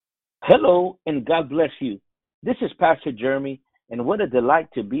Hello and God bless you. This is Pastor Jeremy, and what a delight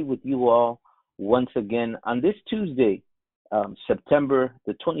to be with you all once again on this Tuesday, September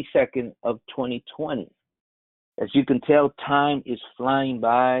the 22nd of 2020. As you can tell, time is flying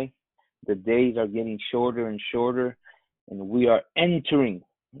by. The days are getting shorter and shorter, and we are in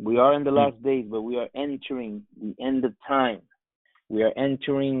the last days, but we are entering the end of time. We are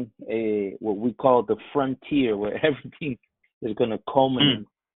entering what we call the frontier, where everything is going to culminate,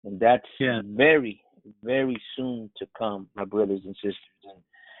 and that's very, very soon to come, my brothers and sisters.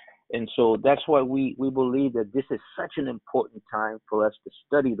 And so that's why we believe that this is such an important time for us to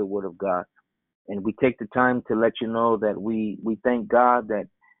study the Word of God. And we take the time to let you know that we thank God that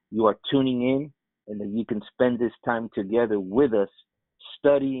you are tuning in and that you can spend this time together with us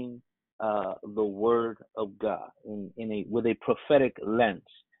studying the Word of God with a prophetic lens.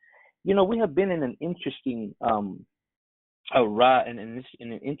 You know, we have been in an interesting ride and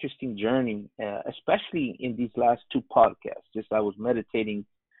in an interesting journey, especially in these last two podcasts. Just I was meditating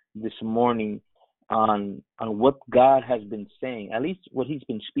this morning on what God has been saying, at least what He's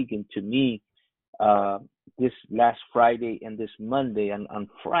been speaking to me this last Friday and this Monday. On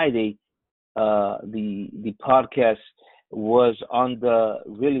Friday, the podcast was on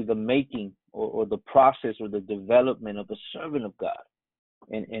the making or the process or the development of a servant of God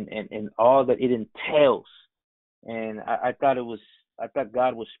and all that it entails. And I thought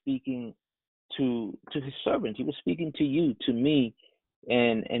God was speaking to His servant. He was speaking to you, to me,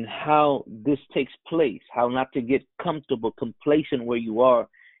 and how this takes place, how not to get comfortable, complacent where you are,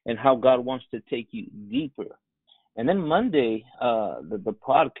 and how God wants to take you deeper. And then Monday, the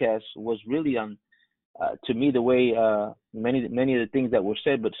podcast was really on, to me, the way many of the things that were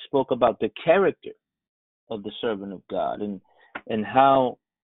said, but spoke about the character of the servant of God and how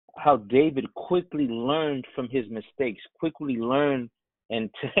David quickly learned from his mistakes, quickly learned and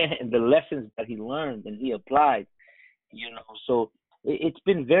the lessons that he learned and he applied. So it's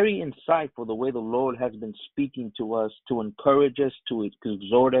been very insightful the way the Lord has been speaking to us to encourage us, to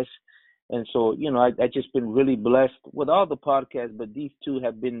exhort us. And so, I just been really blessed with all the podcasts, but these two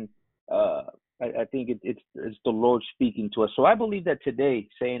have been, I think it's the Lord speaking to us. So I believe that today,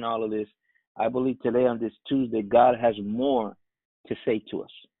 saying all of this, I believe today on this Tuesday, God has more to say to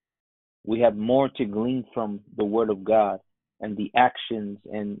us. We have more to glean from the Word of God and the actions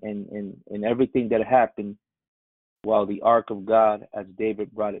and everything that happened while the Ark of God, as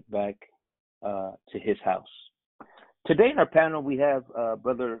David brought it back to his house. Today in our panel, we have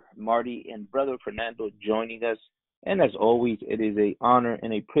Brother Marty and Brother Fernando joining us. And as always, it is an honor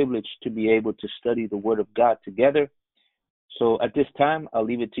and a privilege to be able to study the Word of God together. So at this time, I'll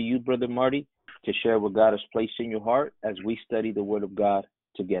leave it to you, Brother Marty, to share what God has placed in your heart as we study the Word of God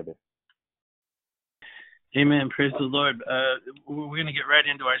together. Amen. Praise the Lord. We're going to get right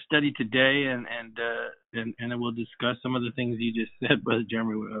into our study today, and we'll discuss some of the things you just said, Brother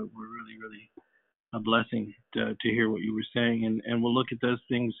Jeremy. Were really, really a blessing to hear what you were saying, and we'll look at those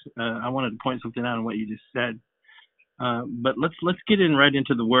things. I wanted to point something out on what you just said, but let's get right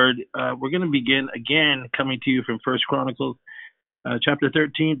into the Word. We're going to begin again, coming to you from First Chronicles, chapter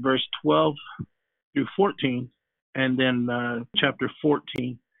 13, verse 12 through 14, and then chapter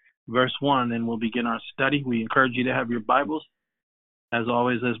 14. Verse 1, and we'll begin our study. We encourage you to have your Bibles. As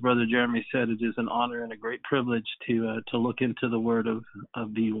always, as Brother Jeremy said, it is an honor and a great privilege to look into the Word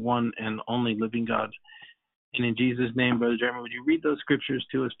of the one and only living God. And in Jesus' name, Brother Jeremy, would you read those scriptures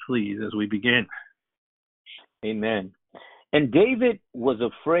to us, please, as we begin? Amen. And David was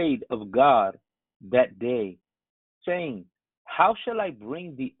afraid of God that day, saying, "How shall I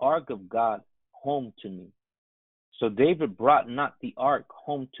bring the ark of God home to me?" So David brought not the ark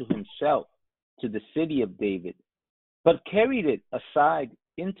home to himself, to the city of David, but carried it aside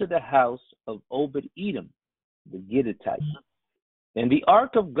into the house of Obed-Edom, the Gittite. And the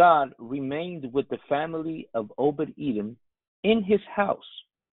ark of God remained with the family of Obed-Edom in his house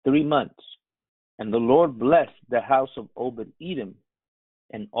 3 months. And the Lord blessed the house of Obed-Edom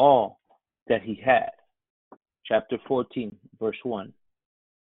and all that he had. Chapter 14, verse 1.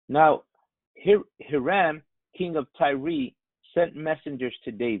 Now, Hiram, king of Tyre, sent messengers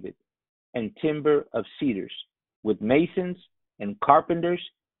to David and timber of cedars with masons and carpenters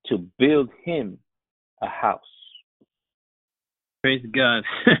to build him a house. Praise God.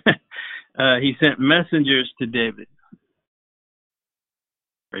 He sent messengers to David.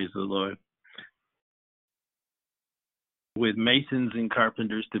 Praise the Lord. With masons and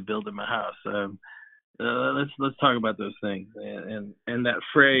carpenters to build him a house. Let's talk about those things. And that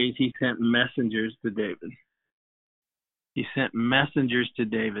phrase, he sent messengers to David. He sent messengers to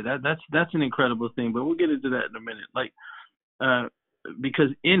David. That's an incredible thing, but we'll get into that in a minute. Because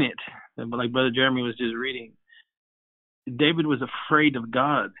in it, like Brother Jeremy was just reading, David was afraid of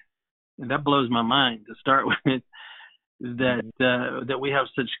God. And that blows my mind to start with, that we have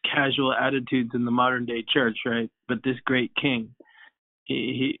such casual attitudes in the modern day church, right? But this great king,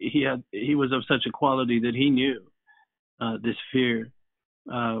 he was of such a quality that he knew this fear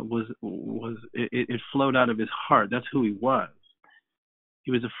it flowed out of his heart. That's who he was.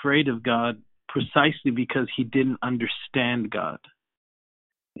 He was afraid of God precisely because he didn't understand God.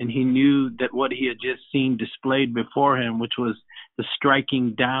 And he knew that what he had just seen displayed before him, which was the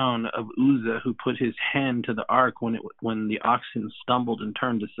striking down of Uzzah, who put his hand to the ark when the oxen stumbled and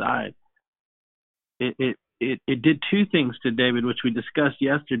turned aside. It did two things to David, which we discussed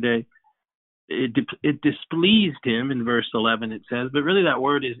yesterday. It displeased him in verse 11, it says, but really that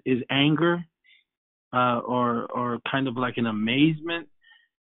word is anger, or kind of like an amazement.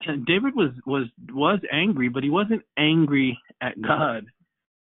 And David was angry, but he wasn't angry at God.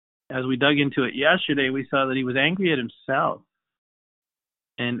 As we dug into it yesterday, we saw that he was angry at himself.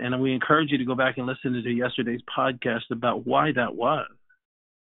 And we encourage you to go back and listen to yesterday's podcast about why that was.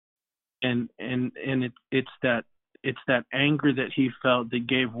 And it's that anger that he felt that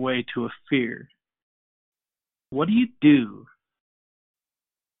gave way to a fear. What do you do?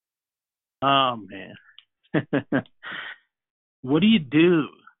 Oh man. What do you do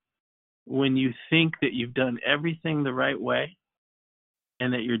when you think that you've done everything the right way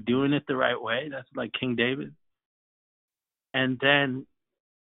and that you're doing it the right way? That's like King David. And then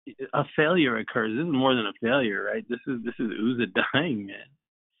a failure occurs. This is more than a failure, right? This is Uzzah dying, man.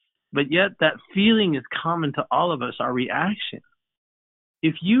 But yet that feeling is common to all of us, our reaction.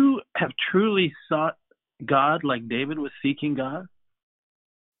 If you have truly sought God like David was seeking God,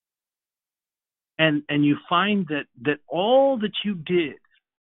 and you find that all that you did,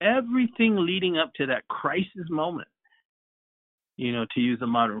 everything leading up to that crisis moment, to use a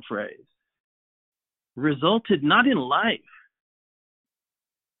modern phrase, resulted not in life,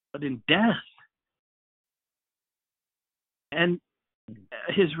 but in death. And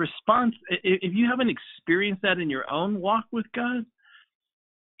his response, if you haven't experienced that in your own walk with God,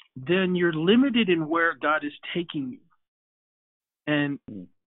 then you're limited in where God is taking you. And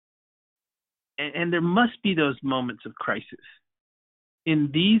there must be those moments of crisis. In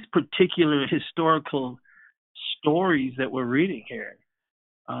these particular historical stories that we're reading here,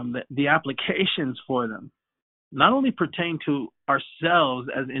 the applications for them not only pertain to ourselves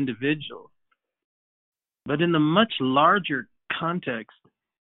as individuals, but in the much larger context,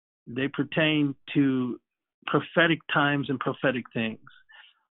 they pertain to prophetic times and prophetic things.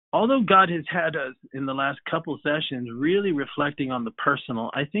 Although God has had us in the last couple sessions really reflecting on the personal,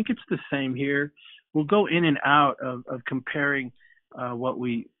 I think it's the same here. We'll go in and out of comparing what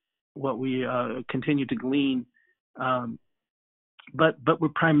we continue to glean, but we're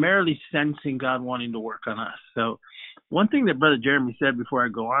primarily sensing God wanting to work on us. So one thing that Brother Jeremy said before I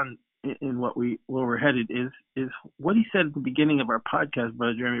go on in where we're headed is what he said at the beginning of our podcast.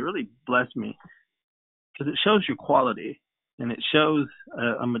 Brother Jeremy, really blessed me because it shows your quality. And it shows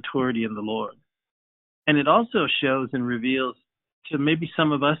a maturity in the Lord. And it also shows and reveals to maybe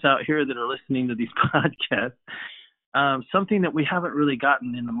some of us out here that are listening to these podcasts, something that we haven't really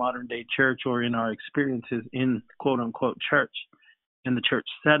gotten in the modern day church or in our experiences in quote unquote church, in the church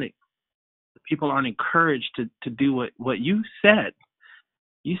setting. People aren't encouraged to do what you said.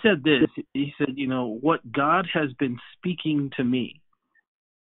 You said this. He said, what God has been speaking to me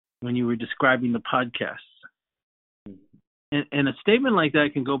when you were describing the podcast. And a statement like that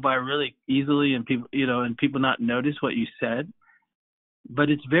can go by really easily, and people not notice what you said. But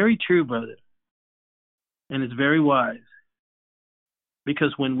it's very true, brother. And it's very wise.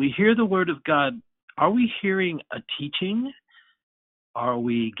 Because when we hear the word of God, are we hearing a teaching? Are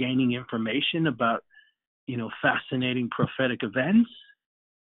we gaining information about, fascinating prophetic events?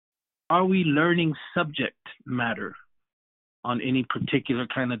 Are we learning subject matter on any particular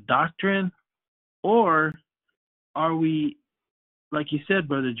kind of doctrine? Or are we, like you said,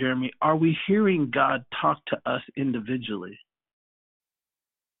 Brother Jeremy, are we hearing God talk to us individually?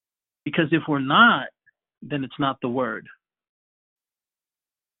 Because if we're not, then it's not the word.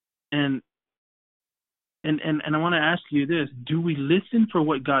 And I want to ask you this: do we listen for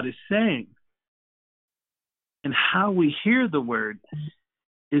what God is saying? And how we hear the word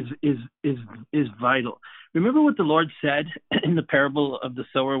is vital. Remember what the Lord said in the parable of the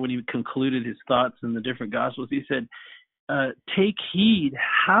sower when he concluded his thoughts in the different gospels? He said, take heed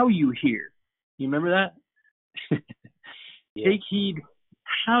how you hear. You remember that? Yeah. Take heed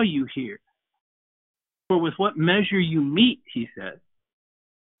how you hear. For with what measure you meet, he said,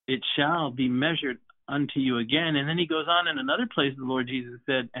 it shall be measured unto you again. And then he goes on in another place, the Lord Jesus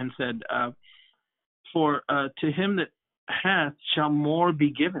said, for to him that hath shall more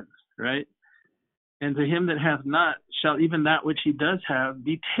be given, right? And to him that hath not shall even that which he does have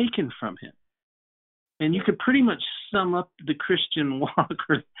be taken from him. And you could pretty much sum up the Christian walk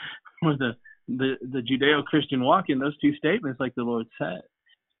or the Judeo-Christian walk in those two statements, like the Lord said.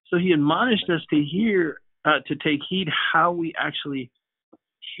 So he admonished us to hear, to take heed how we actually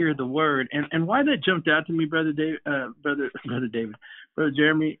hear the word. And why that jumped out to me, Brother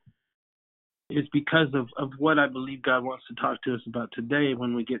Jeremy, is because of what I believe God wants to talk to us about today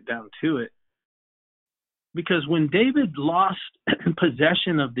when we get down to it. Because when David lost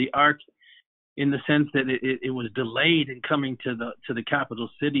possession of the ark, in the sense that it was delayed in coming to the capital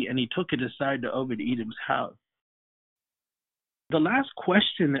city, and he took it aside to Obed-Edom's house, the last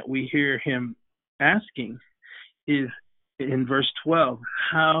question that we hear him asking is in verse 12,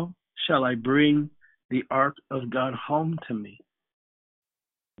 how shall I bring the ark of God home to me?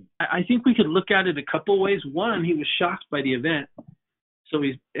 I think we could look at it a couple ways. One, he was shocked by the event. So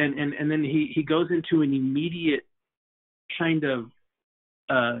he's and then he goes into an immediate kind of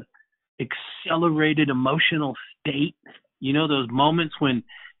accelerated emotional state. You know, those moments when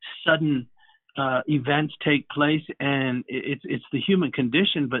sudden events take place, and it's the human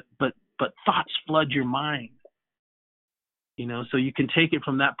condition, but thoughts flood your mind. You know, so you can take it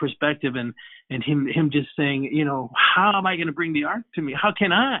from that perspective, and him just saying, you know, how am I going to bring the ark to me? How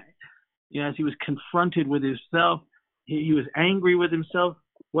can I? You know, as he was confronted with himself, he was angry with himself.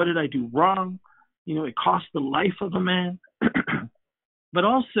 What did I do wrong? You know, it cost the life of a man. But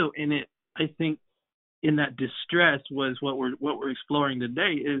also in it, I think, in that distress was what we're exploring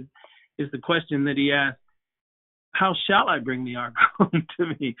today is the question that he asked: how shall I bring the ark home to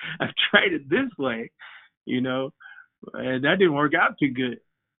me? I've tried it this way, you know, and that didn't work out too good.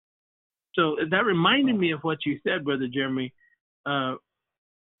 So that reminded me of what you said, Brother Jeremy.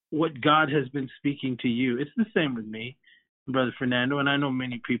 What God has been speaking to you. It's the same with me, Brother Fernando, and I know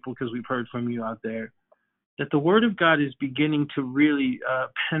many people because we've heard from you out there, that the Word of God is beginning to really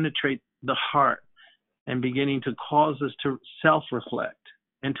penetrate the heart and beginning to cause us to self-reflect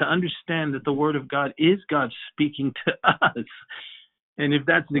and to understand that the Word of God is God speaking to us. And if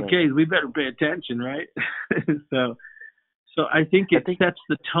that's the case, we better pay attention, right? So I think it sets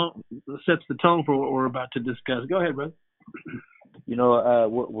the tone for what we're about to discuss. Go ahead, brother. You know,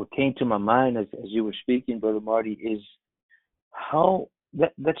 what came to my mind as you were speaking, Brother Marty, is how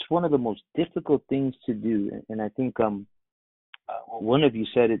that's one of the most difficult things to do. And I think one of you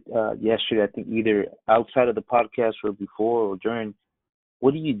said it yesterday, I think either outside of the podcast or before or during.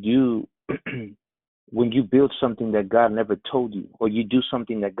 What do you do when you build something that God never told you, or you do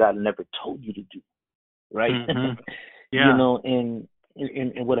something that God never told you to do, right? Mm-hmm. Yeah. You know, and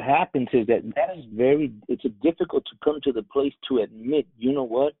what happens is that is it's difficult to come to the place to admit, you know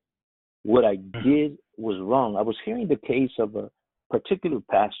what I did was wrong. I was hearing the case of a particular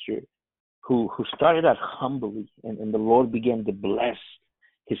pastor who started out humbly, and the Lord began to bless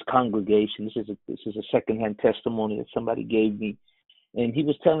his congregation. This is a secondhand testimony that somebody gave me, and he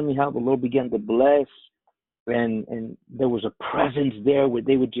was telling me how the Lord began to bless, and there was a presence there where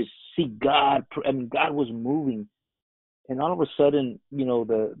they would just see God. I mean, God was moving. And all of a sudden, you know,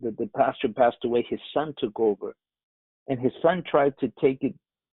 the pastor passed away. His son took over, and his son tried to take it,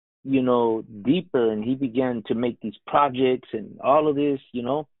 you know, deeper. And he began to make these projects and all of this, you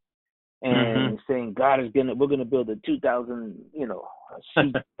know, and saying we're gonna build a 2,000, you know,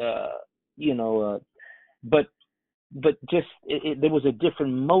 seat, you know, but just there was a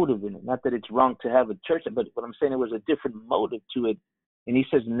different motive in it. Not that it's wrong to have a church, but I'm saying there was a different motive to it. And he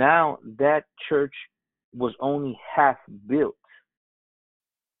says now that church was only half built,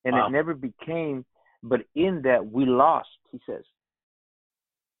 and it never became, but in that we lost, he says,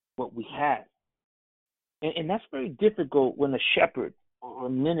 what we had. And that's very difficult when a shepherd or a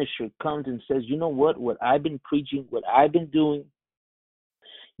minister comes and says, you know what I've been preaching, what I've been doing,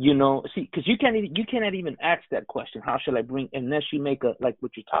 you know, see, because you cannot even ask that question, how shall I bring, unless you make like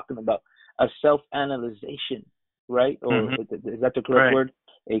what you're talking about, a self-analyzation, right? Or is that the correct word?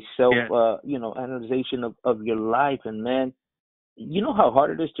 A self, you know, analyzation of your life. And man, you know how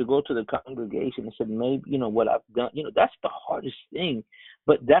hard it is to go to the congregation and say, maybe, you know, what I've done, you know, that's the hardest thing.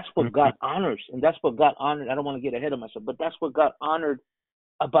 But that's what God honors. And that's what God honored. I don't want to get ahead of myself, but that's what God honored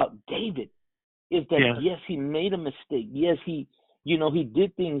about David, is that, yes, he made a mistake. Yes, he, you know, he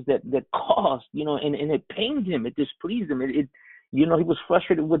did things that caused, you know, and it pained him. It displeased him. It, you know, he was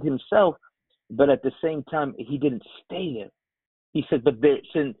frustrated with himself, but at the same time, he didn't stay there. He said, but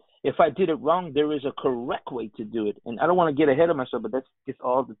since if I did it wrong, there is a correct way to do it. And I don't want to get ahead of myself, but that's just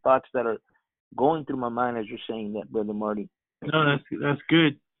all the thoughts that are going through my mind as you're saying that, Brother Marty. No, that's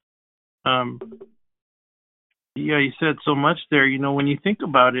good. Um, yeah, you said so much there. When you think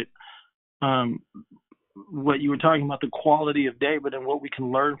about it, what you were talking about, the quality of David and what we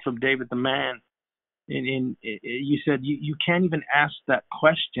can learn from David the man. And you said you can't even ask that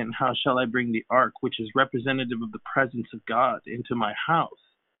question, how shall I bring the ark, which is representative of the presence of God, into my house,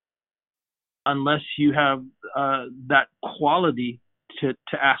 unless you have that quality to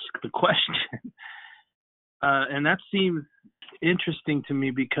ask the question. And that seems interesting to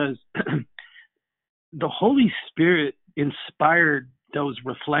me because the Holy Spirit inspired those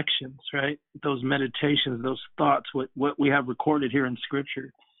reflections, right? Those meditations, those thoughts, what we have recorded here in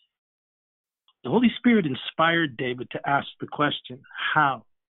Scripture. The Holy Spirit inspired David to ask the question, how?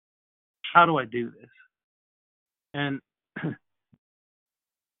 How do I do this? And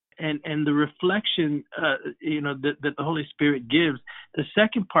the reflection, that the Holy Spirit gives, the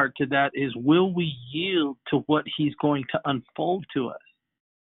second part to that is, will we yield to what He's going to unfold to us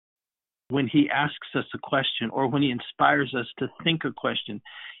when He asks us a question or when He inspires us to think a question?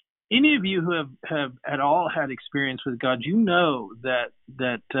 Any of you who have at all had experience with God, you know that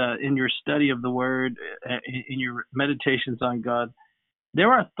in your study of the Word, in your meditations on God,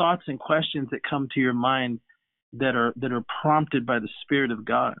 there are thoughts and questions that come to your mind that are prompted by the Spirit of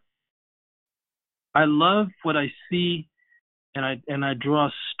God. I love what I see, and I draw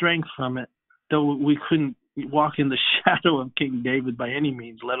strength from it, though we couldn't walk in the shadow of King David by any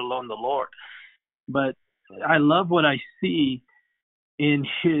means, let alone the Lord. But I love what I see in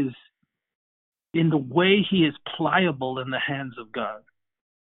the way he is pliable in the hands of God.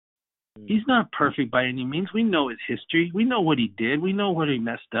 He's not perfect by any means. We know his history. We know what he did. We know where he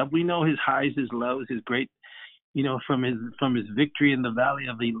messed up. We know his highs, his lows, his great, from his victory in the valley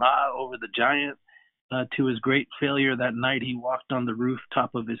of Elah over the giant to his great failure that night he walked on the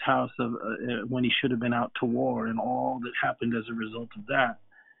rooftop of his house when he should have been out to war, and all that happened as a result of that.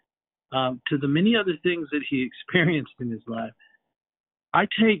 To the many other things that he experienced in his life. I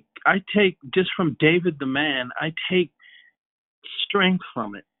take just from David the man, I take strength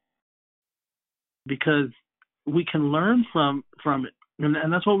from it, because we can learn from it.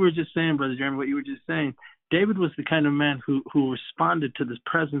 And that's what we were just saying, Brother Jeremy, what you were just saying. David was the kind of man who responded to the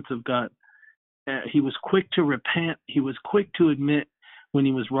presence of God. He was quick to repent. He was quick to admit when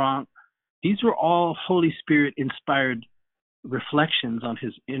he was wrong. These were all Holy Spirit inspired reflections on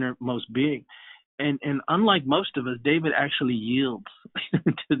his innermost being. And unlike most of us, David actually yields to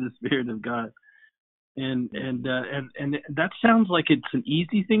the Spirit of God. And that sounds like it's an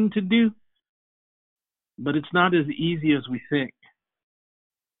easy thing to do, but it's not as easy as we think.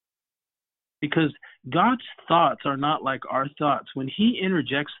 Because God's thoughts are not like our thoughts. When He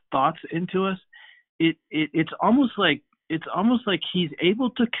interjects thoughts into us, it's almost like He's able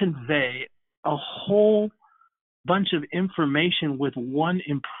to convey a whole bunch of information with one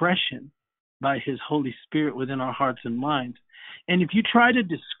impression by His Holy Spirit within our hearts and minds. And if you try to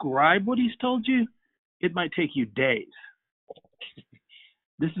describe what He's told you, it might take you days.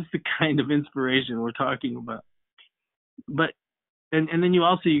 This is the kind of inspiration we're talking about. But and then you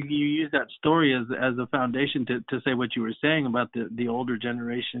also you use that story as a foundation to say what you were saying about the older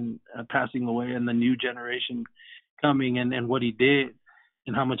generation passing away and the new generation coming, and what he did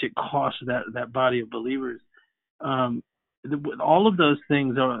and how much it cost that body of believers. All of those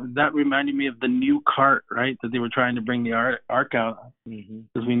things that reminded me of the new cart, right? That they were trying to bring the ark out,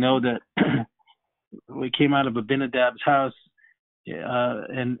 because we know that we came out of Abinadab's house.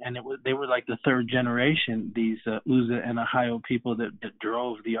 And they were like the third generation, these Uzzah and Ahio people that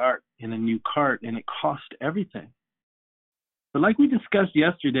drove the ark in a new cart, and it cost everything. But like we discussed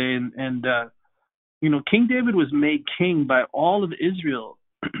yesterday, and King David was made king by all of Israel,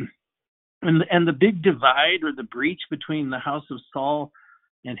 and the big divide or the breach between the house of Saul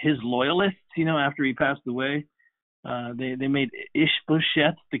and his loyalists, after he passed away, they made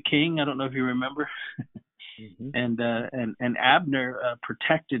Ishbosheth the king. I don't know if you remember. And Abner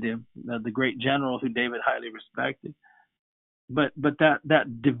protected him, the great general who David highly respected. But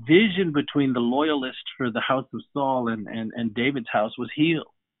that division between the loyalists for the house of Saul and David's house was healed.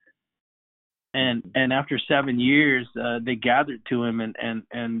 And after 7 years, they gathered to him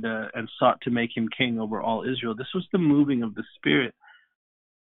and sought to make him king over all Israel. This was the moving of the Spirit.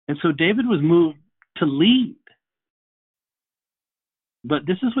 And so David was moved to lead. But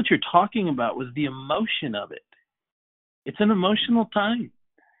this is what you're talking about, was the emotion of it. It's an emotional time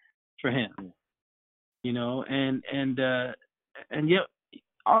for him, and yet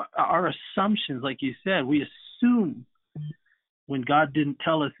our assumptions, like you said, we assume when God didn't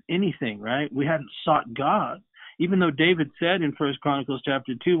tell us anything, right? We hadn't sought God. Even though David said in First Chronicles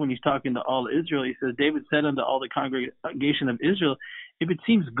chapter 2, when he's talking to all Israel, he says, David said unto all the congregation of Israel, if it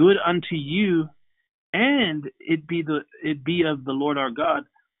seems good unto you, and it be of the Lord our God,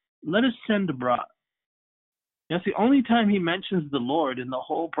 let us send abroad. That's the only time he mentions the Lord in the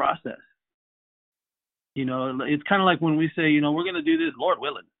whole process. You know, it's kind of like when we say, you know, we're going to do this, Lord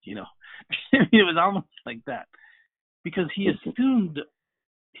willing, you know. It was almost like that. Because he assumed,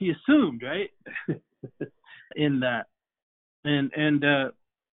 right? In that. And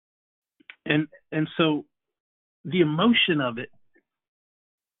so the emotion of it,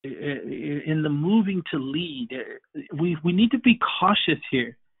 in the moving to lead, we need to be cautious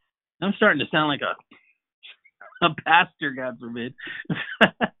here. I'm starting to sound like a pastor, God forbid.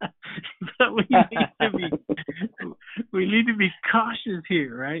 But we need to be cautious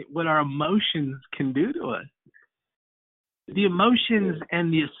here, right? What our emotions can do to us. The emotions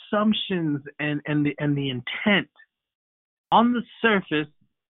and the assumptions and the intent on the surface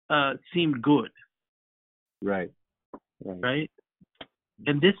seemed good. Right.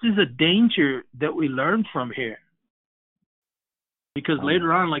 And this is a danger that we learn from here. Because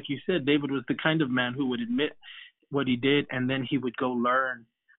later on, like you said, David was the kind of man who would admit what he did, and then he would go learned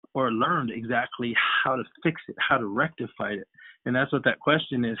exactly how to fix it, how to rectify it. And that's what that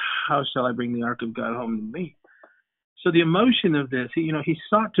question is: how shall I bring the ark of God home to me? So the emotion of this, he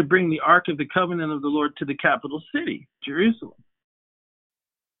sought to bring the ark of the covenant of the Lord to the capital city, Jerusalem.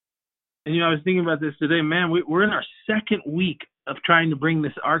 And I was thinking about this today, man. We're in our second week of trying to bring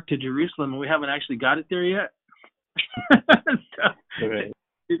this ark to Jerusalem, and we haven't actually got it there yet. So, right.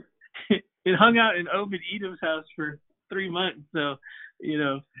 It hung out in Obed-Edom's house for 3 months, so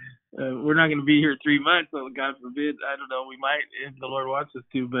we're not going to be here 3 months. So God forbid, I don't know, we might if the Lord wants us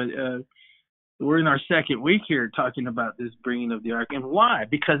to, but we're in our second week here talking about this bringing of the ark. And why?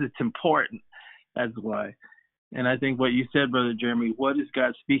 Because it's important. That's why. And I think what you said, Brother Jeremy, what is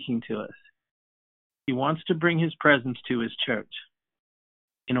God speaking to us? He wants to bring his presence to his church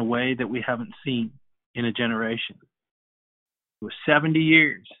in a way that we haven't seen in a generation. It was 70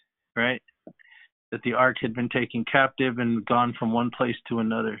 years, right, that the ark had been taken captive and gone from one place to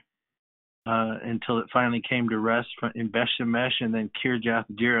another until it finally came to rest in Beth-Shemesh and then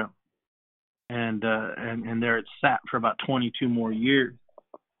Kirjath-Jearim. And there it sat for about 22 more years.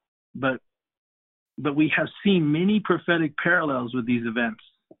 But we have seen many prophetic parallels with these events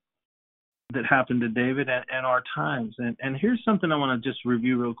that happened to David and our times. And here's something I want to just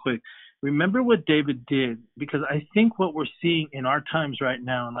review real quick. Remember what David did, because I think what we're seeing in our times right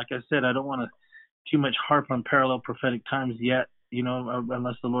now, and like I said, I don't want to too much harp on parallel prophetic times yet,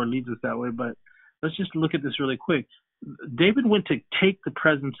 unless the Lord leads us that way. But let's just look at this really quick. David went to take the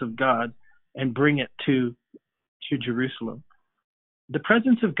presence of God and bring it to Jerusalem. The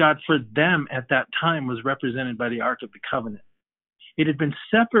presence of God for them at that time was represented by the Ark of the Covenant. It had been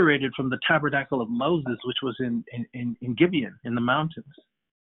separated from the tabernacle of Moses, which was in Gibeon, in the mountains.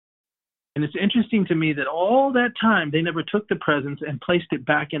 And it's interesting to me that all that time they never took the presence and placed it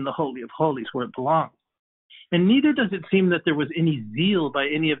back in the Holy of Holies where it belonged. And neither does it seem that there was any zeal by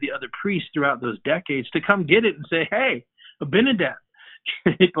any of the other priests throughout those decades to come get it and say, hey, Abinadab,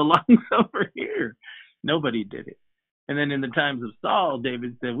 it belongs over here. Nobody did it. And then in the times of Saul,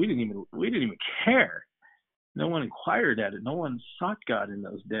 David said, we didn't even care. No one inquired at it. No one sought God in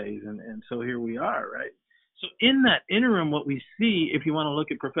those days. And so here we are, right? So in that interim, what we see, if you want to look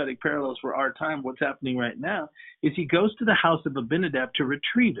at prophetic parallels for our time, what's happening right now, is he goes to the house of Abinadab to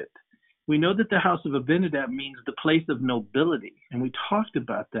retrieve it. We know that the house of Abinadab means the place of nobility, and we talked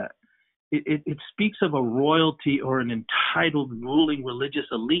about that. It speaks of a royalty or an entitled ruling religious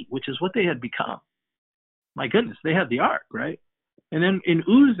elite, which is what they had become. My goodness, they had the ark, right? And then in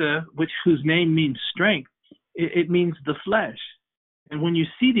Uzzah, whose name means strength, it means the flesh. And when you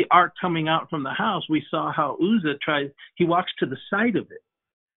see the ark coming out from the house, we saw how Uzzah he walks to the side of it.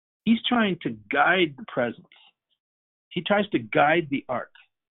 He's trying to guide the presence. He tries to guide the ark.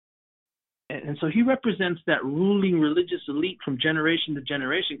 And so he represents that ruling religious elite from generation to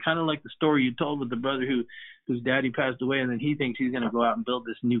generation, kind of like the story you told with the brother whose daddy passed away, and then he thinks he's going to go out and build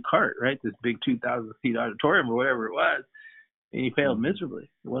this new cart, right? This big 2,000-seat auditorium or whatever it was. And he failed miserably.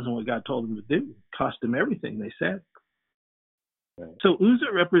 It wasn't what God told him to do. It cost him everything, they said. Right. So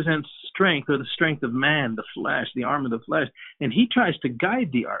Uzzah represents strength, or the strength of man, the flesh, the arm of the flesh. And he tries to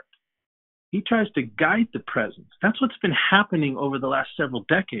guide the ark. He tries to guide the presence. That's what's been happening over the last several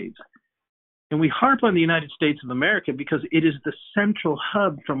decades. And we harp on the United States of America because it is the central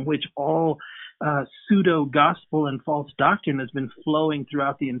hub from which all pseudo-gospel and false doctrine has been flowing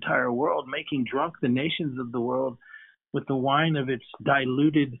throughout the entire world, making drunk the nations of the world with the wine of its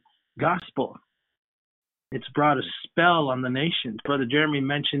diluted gospel. It's brought a spell on the nations. Brother Jeremy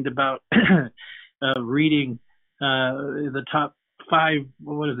mentioned about reading the top five,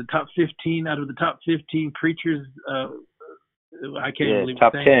 what is it, top 15 out of the top 15 preachers. I can't Yeah, believe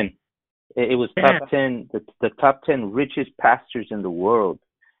top it's 10. It was 10. top 10, the top 10 richest pastors in the world.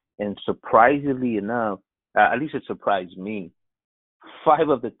 And surprisingly enough, at least it surprised me, five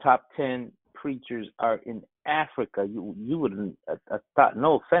of the top 10 preachers are in Africa. You wouldn't have thought,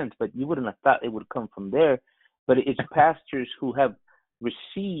 no offense, but you wouldn't have thought it would come from there. But it's pastors who have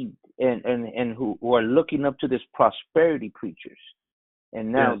received and who are looking up to this prosperity preachers.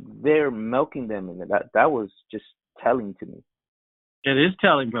 And now they're milking them. And that was just telling to me. It is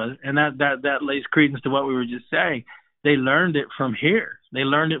telling, brother. And that lays credence to what we were just saying. They learned it from here. They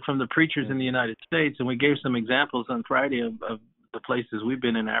learned it from the preachers in the United States. And we gave some examples on Friday of the places we've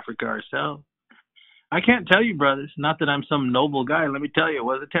been in Africa ourselves. I can't tell you, brothers, not that I'm some noble guy. Let me tell you, it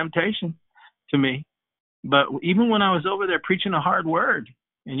was a temptation to me. But even when I was over there preaching a hard word,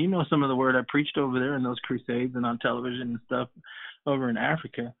 and you know some of the word I preached over there in those crusades and on television and stuff over in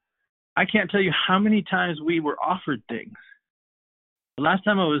Africa, I can't tell you how many times we were offered things. The last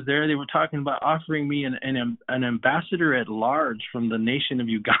time I was there, they were talking about offering me an ambassador at large from the nation of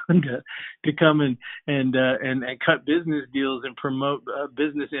Uganda to come and cut business deals and promote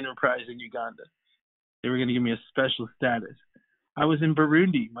business enterprise in Uganda. They were going to give me a special status. I was in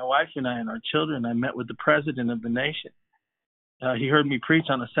Burundi, my wife and I and our children. I met with the president of the nation. He heard me preach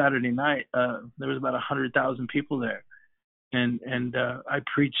on a Saturday night. There was about 100,000 people there, and I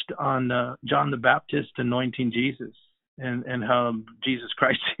preached on John the Baptist anointing Jesus. And how Jesus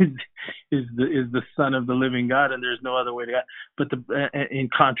Christ is the Son of the living God, and there's no other way to God. But in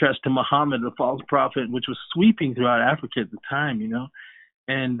contrast to Muhammad, the false prophet, which was sweeping throughout Africa at the time, you know,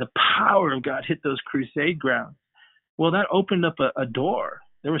 and the power of God hit those crusade grounds. Well, that opened up a door.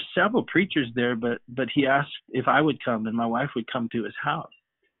 There were several preachers there, but he asked if I would come, and my wife would come to his house.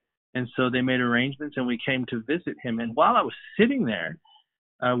 And so they made arrangements, and we came to visit him. And while I was sitting there,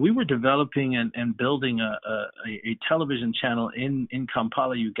 we were developing and building a television channel in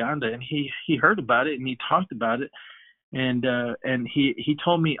Kampala, Uganda, and he heard about it and he talked about it, and he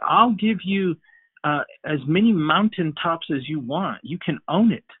told me, I'll give you as many mountain tops as you want. You can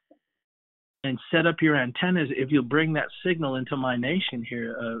own it and set up your antennas if you'll bring that signal into my nation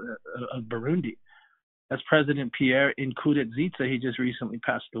here of Burundi. That's President Pierre Nkurunziza. He just recently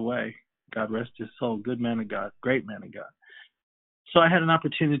passed away. God rest his soul. Good man of God. Great man of God. So I had an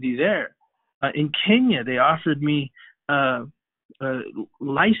opportunity there. In Kenya, they offered me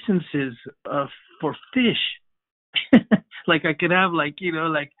licenses for fish. Like I could have like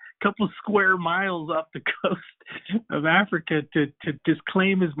a couple square miles off the coast of Africa to just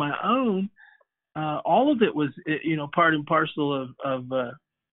claim as my own. All of it was, part and parcel of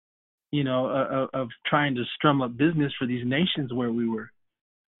trying to strum up business for these nations where we were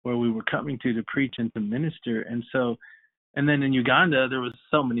coming to preach and to minister. And then in Uganda, there was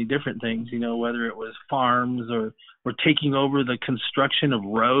so many different things, whether it was farms or taking over the construction of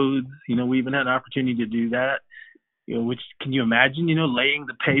roads. We even had an opportunity to do that, which can you imagine, laying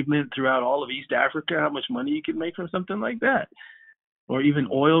the pavement throughout all of East Africa, how much money you could make from something like that, or even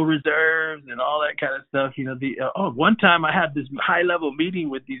oil reserves and all that kind of stuff. One time I had this high level meeting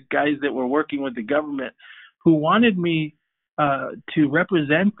with these guys that were working with the government who wanted me to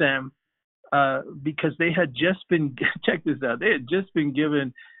represent them. Because they had just been, check this out, they had just been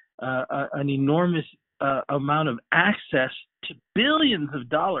given an enormous amount of access to billions of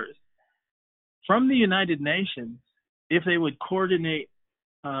dollars from the United Nations if they would coordinate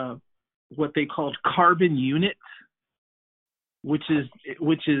what they called carbon units, which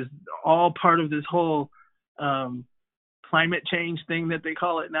is all part of this whole climate change thing that they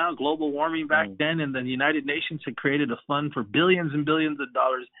call it now, global warming back then, and the United Nations had created a fund for billions and billions of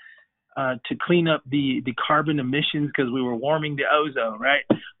dollars to clean up the carbon emissions because we were warming the ozone, right?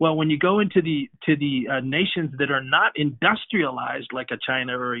 Well, when you go into the nations that are not industrialized like a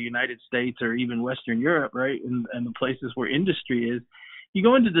China or a United States or even Western Europe, right, and the places where industry is, you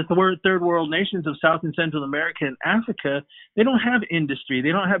go into the third world nations of South and Central America and Africa, they don't have industry.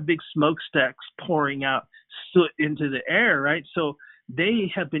 They don't have big smokestacks pouring out soot into the air, right? So they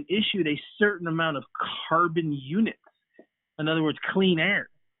have been issued a certain amount of carbon units. In other words, clean air.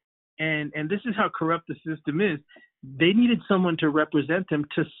 And this is how corrupt the system is. They needed someone to represent them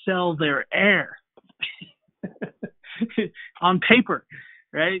to sell their air on paper,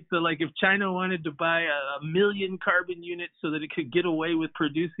 right? So like if China wanted to buy a million carbon units so that it could get away with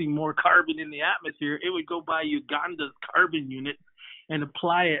producing more carbon in the atmosphere, it would go buy Uganda's carbon units and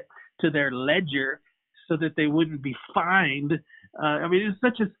apply it to their ledger so that they wouldn't be fined. It's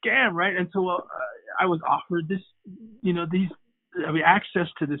such a scam, right? And so I was offered this, access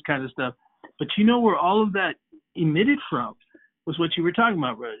to this kind of stuff. But where all of that emitted from was what you were talking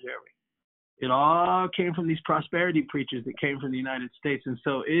about, Brother Jeremy. It all came from these prosperity preachers that came from the United States. And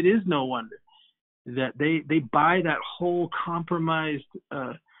so it is no wonder that they buy that whole compromised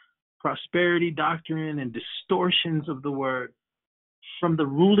prosperity doctrine and distortions of the word from the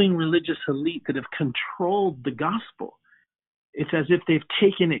ruling religious elite that have controlled the gospel. It's as if they've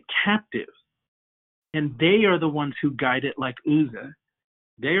taken it captive, and they are the ones who guide it like Uzzah.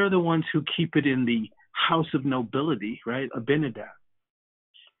 They are the ones who keep it in the house of nobility, right? Abinadab.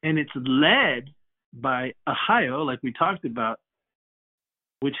 And it's led by Ahio, like we talked about,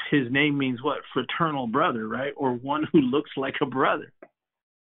 which his name means what? Fraternal brother, right? Or one who looks like a brother.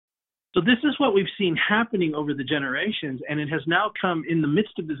 So this is what we've seen happening over the generations, and it has now come in the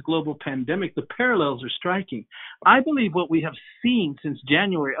midst of this global pandemic. The parallels are striking. I believe what we have seen since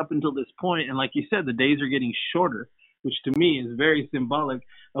January up until this point, and like you said, the days are getting shorter, which to me is very symbolic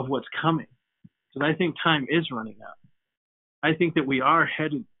of what's coming. So I think time is running out. I think that we are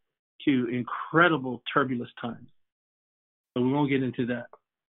headed to incredible turbulent times. But we won't get into that.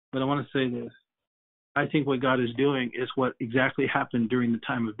 But I want to say this. I think what God is doing is what exactly happened during the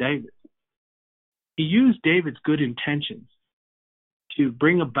time of David. He used David's good intentions to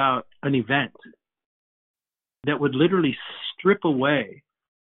bring about an event that would literally strip away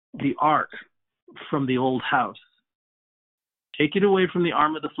the ark from the old house. Take it away from the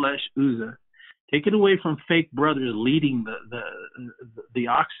arm of the flesh, Uzzah. Take it away from fake brothers leading the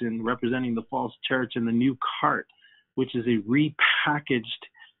oxen representing the false church, and the new cart, which is a repackaged,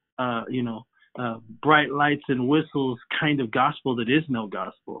 bright lights and whistles kind of gospel that is no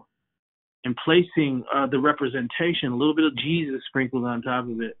gospel, and placing the representation, a little bit of Jesus sprinkled on top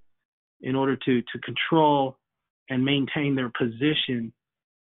of it, in order to control and maintain their position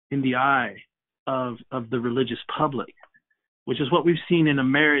in the eye of the religious public, which is what we've seen in a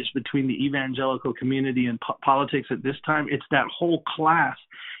marriage between the evangelical community and politics at this time. It's that whole class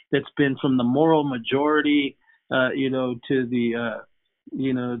that's been from the moral majority, to the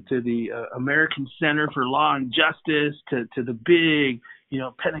American Center for Law and Justice, to the big,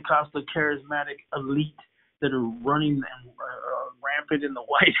 Pentecostal charismatic elite that are running and rampant in the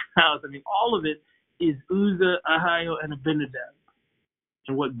White House. I mean, all of it is Uzzah, Ahio, and Abinadab.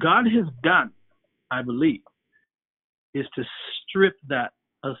 And what God has done, I believe, is to strip that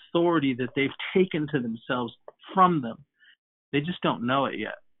authority that they've taken to themselves from them. They just don't know it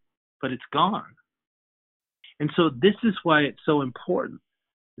yet, but it's gone. And so this is why it's so important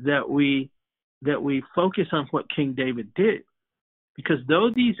that we focus on what King David did. Because though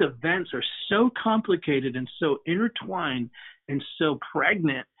these events are so complicated and so intertwined and so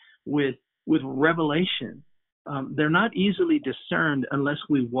pregnant with revelation, they're not easily discerned unless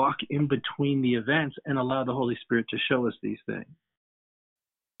we walk in between the events and allow the Holy Spirit to show us these things.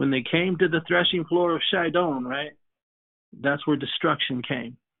 When they came to the threshing floor of Shidon, right, that's where destruction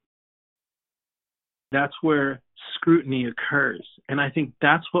came. That's where scrutiny occurs. And I think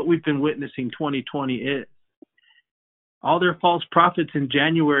that's what we've been witnessing 2020 is. All their false prophets in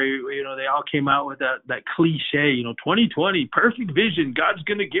January, they all came out with that cliche, 2020, perfect vision. God's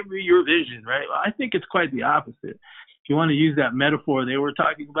going to give you your vision, right? Well, I think it's quite the opposite. If you want to use that metaphor, they were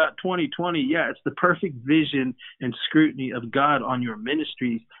talking about 2020. Yeah, it's the perfect vision and scrutiny of God on your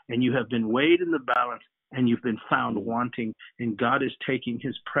ministries, and you have been weighed in the balance, and you've been found wanting, and God is taking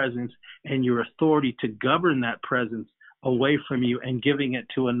his presence and your authority to govern that presence away from you and giving it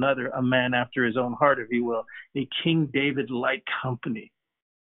to another, a man after his own heart, if you will, a King David-like company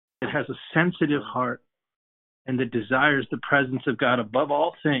that has a sensitive heart and that desires the presence of God above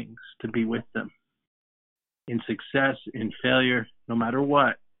all things to be with them. In success, in failure, no matter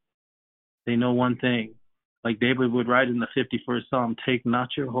what, they know one thing. Like David would write in the 51st Psalm, take not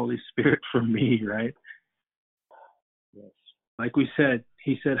your Holy Spirit from me, right? Yes. Like we said,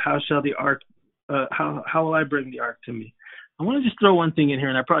 he said, how shall the ark how will I bring the ark to me? I want to just throw one thing in here,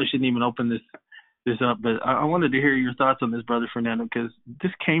 and I probably shouldn't even open this up, but I wanted to hear your thoughts on this, Brother Fernando, because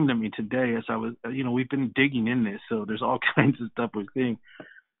this came to me today as I was, we've been digging in this, so there's all kinds of stuff we're seeing,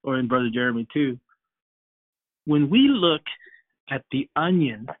 or in Brother Jeremy too. When we look at the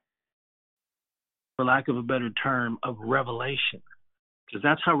onion, for lack of a better term, of revelation, because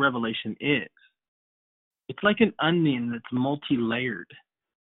that's how revelation is. It's like an onion that's multi-layered.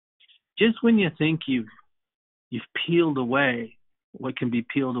 Just when you think you've peeled away what can be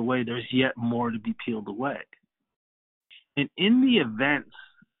peeled away, there's yet more to be peeled away. And in the events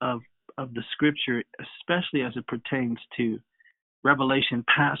of the scripture, especially as it pertains to revelation,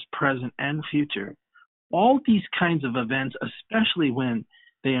 past, present, and future, all these kinds of events, especially when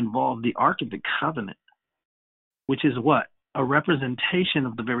they involve the Ark of the Covenant, which is what? A representation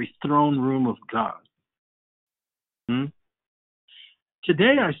of the very throne room of God.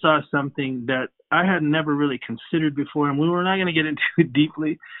 Today I saw something that I had never really considered before, and we were not going to get into it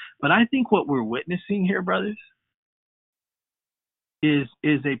deeply, but I think what we're witnessing here, brothers, is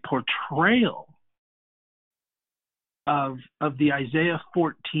a portrayal of the Isaiah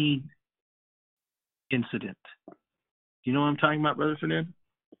 14 incident. Do you know what I'm talking about, Brother Fernando?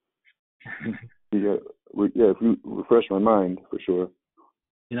 Yeah, if you refresh my mind, for sure.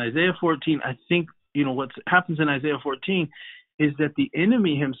 In Isaiah 14, I think, what happens in Isaiah 14 is that the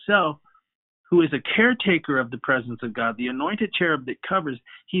enemy himself, who is a caretaker of the presence of God, the anointed cherub that covers,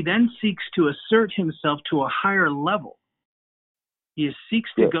 he then seeks to assert himself to a higher level. He seeks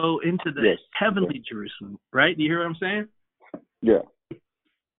to go into the heavenly Jerusalem, right? Do you hear what I'm saying? Yeah.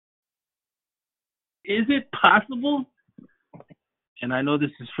 Is it possible? And I know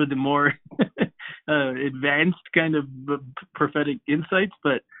this is for the more advanced kind of prophetic insights,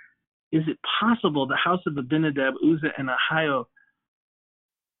 but is it possible the house of Abinadab, Uzzah, and Ahio,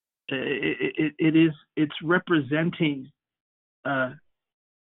 it's representing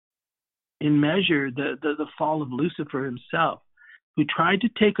in measure the fall of Lucifer himself, who tried to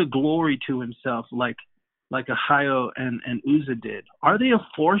take a glory to himself like Ahio and Uzzah did? Are they a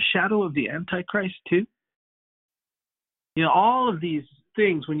foreshadow of the Antichrist too? All of these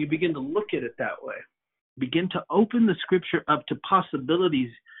things, when you begin to look at it that way, begin to open the scripture up to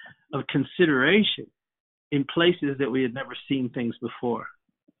possibilities of consideration in places that we had never seen things before.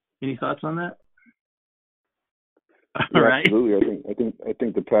 Any thoughts on that? All right. Absolutely. I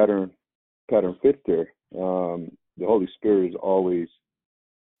think the pattern fits there. The Holy Spirit is always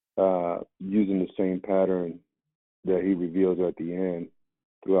using the same pattern that He reveals at the end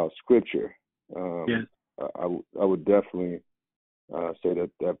throughout Scripture. Yes. I would definitely say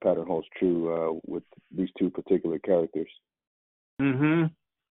that pattern holds true with these two particular characters.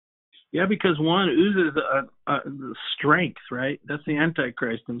 Yeah, because one oozes strength, right? That's the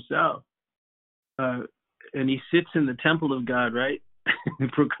Antichrist himself. And he sits in the temple of God, right?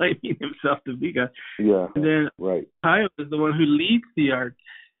 Proclaiming himself to be God. Yeah. And then right. Ahio is the one who leads the ark,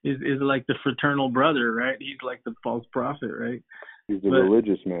 is like the fraternal brother, right? He's like the false prophet, right? He's the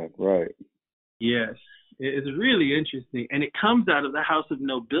religious man, right? Yes. It's really interesting. And it comes out of the house of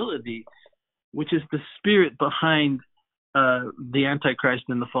nobility, which is the spirit behind the Antichrist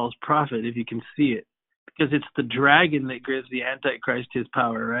and the false prophet, if you can see it. Because it's the dragon that gives the Antichrist his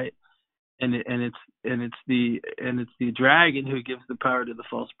power, right? And it's the dragon who gives the power to the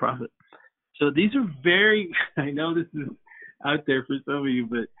false prophet. So these are very, I know this is out there for some of you,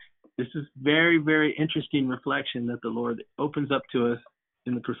 but this is very, very interesting reflection that the Lord opens up to us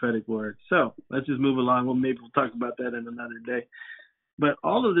in the prophetic word. So let's just move along. Maybe we'll talk about that in another day. But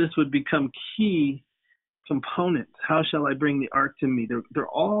all of this would become key components. How shall I bring the ark to me? They're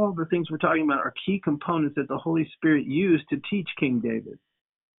all the things we're talking about are key components that the Holy Spirit used to teach King David.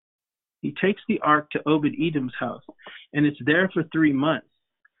 He takes the ark to Obed-Edom's house, and it's there for 3 months.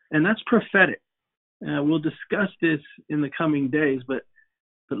 And that's prophetic. We'll discuss this in the coming days, but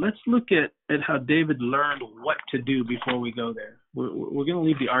let's look at how David learned what to do before we go there. We're going to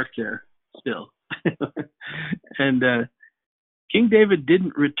leave the ark there still. And King David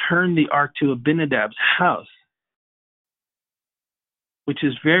didn't return the ark to Abinadab's house, which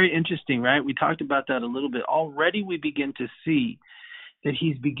is very interesting, right? We talked about that a little bit. Already we begin to see that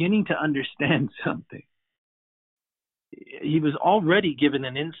he's beginning to understand something. He was already given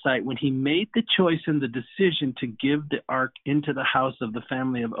an insight when he made the choice and the decision to give the ark into the house of the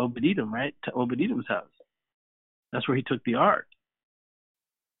family of Obed-Edom, right? To Obed-Edom's house. That's where he took the ark.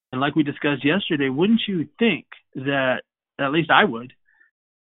 And like we discussed yesterday, wouldn't you think that, at least I would,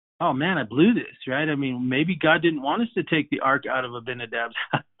 oh man, I blew this, right? I mean, maybe God didn't want us to take the ark out of Abinadab's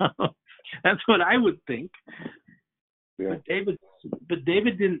house. That's what I would think. Yeah. But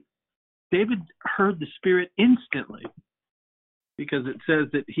David didn't. David heard the Spirit instantly, because it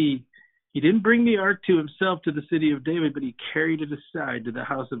says that he didn't bring the ark to himself to the city of David, but he carried it aside to the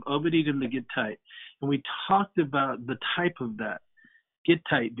house of Obed-Edom the Gittite. And we talked about the type of that,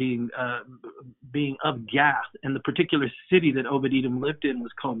 Gittite being of Gath, and the particular city that Obed-Edom lived in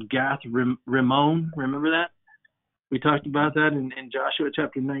was called Gath Rimmon. Remember that? We talked about that in Joshua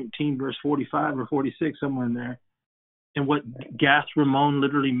chapter 19, verse 45 or 46, somewhere in there. And what Gath Rimmon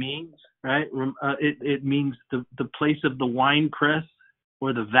literally means, right? It means the place of the wine press,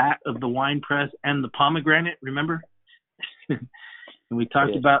 or the vat of the wine press, and the pomegranate. Remember? And we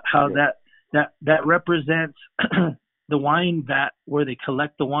talked about how that represents the wine vat where they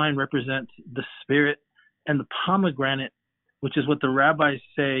collect the wine represents the Spirit, and the pomegranate which is what the rabbis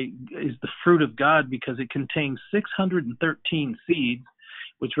say is the fruit of God because it contains 613 seeds,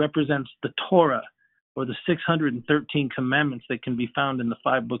 which represents the Torah, or the 613 commandments that can be found in the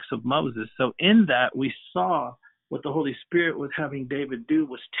 5 books of Moses. So in that, we saw what the Holy Spirit was having David do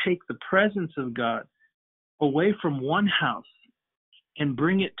was take the presence of God away from one house and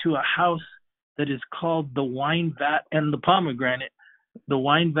bring it to a house that is called the wine vat and the pomegranate. The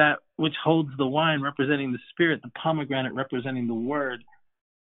wine vat, which holds the wine, representing the Spirit, the pomegranate representing the Word.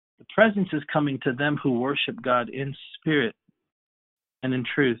 The presence is coming to them who worship God in spirit and in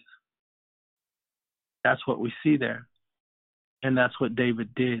truth. That's what we see there. And that's what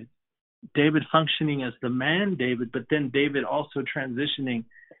David did. David functioning as the man David, but then David also transitioning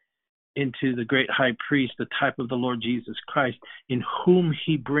into the great high priest, the type of the Lord Jesus Christ, in whom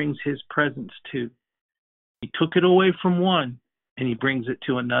he brings his presence to. He took it away from one, and he brings it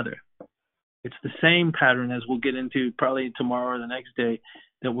to another. It's the same pattern as we'll get into probably tomorrow or the next day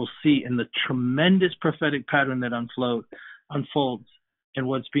that we'll see in the tremendous prophetic pattern that unfolds and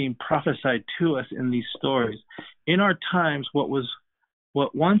what's being prophesied to us in these stories. In our times, what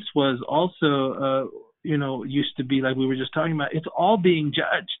once was also, used to be like we were just talking about, it's all being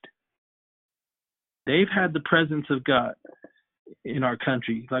judged. They've had the presence of God in our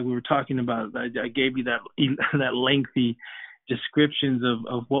country, like we were talking about. I gave you that lengthy descriptions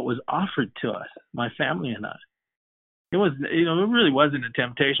of what was offered to us, my family and I. It was, it really wasn't a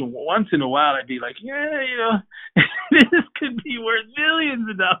temptation. Once in a while, I'd be like, this could be worth millions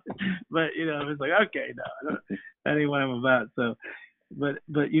of dollars. But, it's like, okay, no, that ain't what I'm about. So, but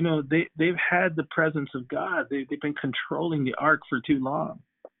they've had the presence of God. They've been controlling the ark for too long.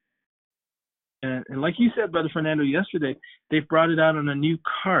 And like you said, Brother Fernando, yesterday, they've brought it out on a new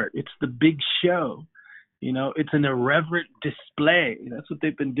cart. It's the big show. It's an irreverent display. That's what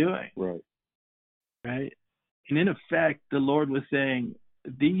they've been doing. Right? And in effect, the Lord was saying,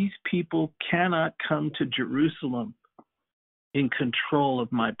 these people cannot come to Jerusalem in control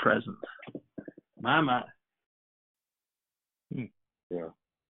of my presence. My. Yeah.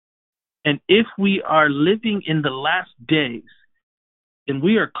 And if we are living in the last days, and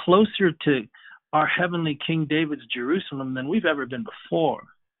we are closer to our heavenly King David's Jerusalem than we've ever been before.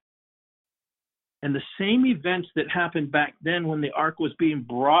 And the same events that happened back then when the ark was being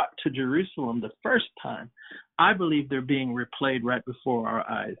brought to Jerusalem the first time, I believe they're being replayed right before our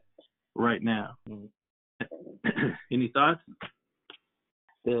eyes right now. Any thoughts?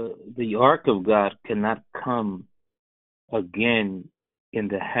 The ark of God cannot come again in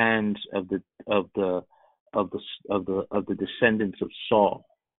the hands of the descendants of Saul.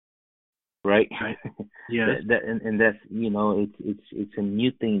 Right? Yes. And that's, it's a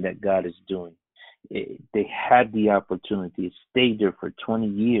new thing that God is doing. They had the opportunity. It stayed there for 20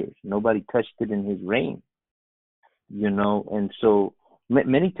 years. Nobody touched it in his reign. And so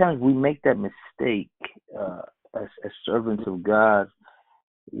many times we make that mistake as servants of God.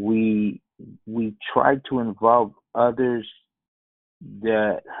 We try to involve others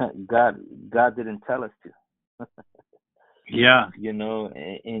that God didn't tell us to. Yeah.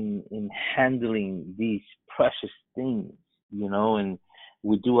 In handling these precious things, and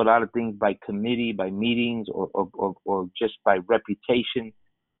we do a lot of things by committee, by meetings, or just by reputation.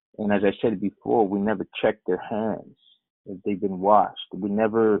 And as I said before, we never check their hands if they've been washed. We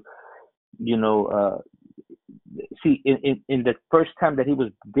never, see, in the first time that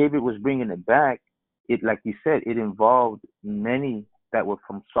David was bringing it back, it, like you said, it involved many that were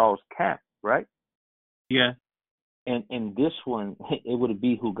from Saul's camp, right? Yeah. And in this one, it would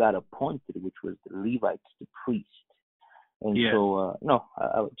be who got appointed, which was the Levites, the priests. And so,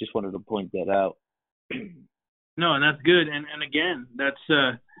 I just wanted to point that out. No, and that's good. And again, that's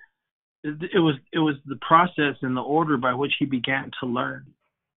it was the process and the order by which he began to learn.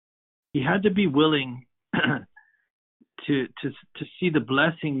 He had to be willing to see the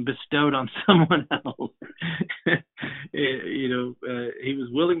blessing bestowed on someone else. He was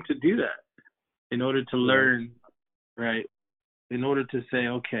willing to do that in order to learn. Right, in order to say,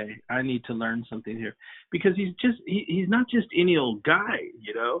 okay, I need to learn something here, because he's not just any old guy,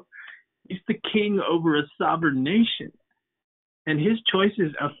 he's the king over a sovereign nation, and his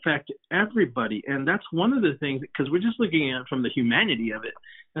choices affect everybody. And that's one of the things, because we're just looking at it from the humanity of it,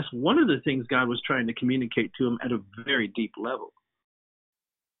 that's one of the things God was trying to communicate to him at a very deep level,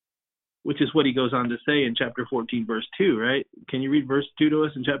 which is what he goes on to say in chapter 14, verse 2, right? Can you read verse 2 to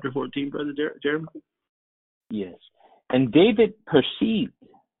us in chapter 14, Brother Jeremy? Yes. And David perceived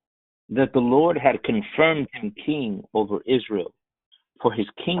that the Lord had confirmed him king over Israel, for his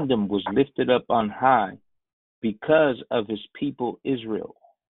kingdom was lifted up on high because of his people Israel.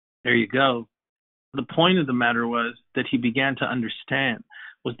 There you go. the point of the matter was that he began to understand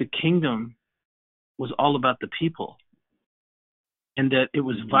was the kingdom was all about the people, and that it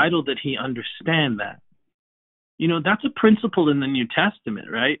was vital that he understand that. You know, that's a principle in the New Testament,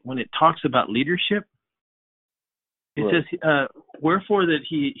 right? When it talks about leadership, it says, wherefore that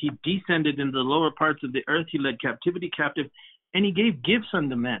he descended into the lower parts of the earth, he led captivity captive, and he gave gifts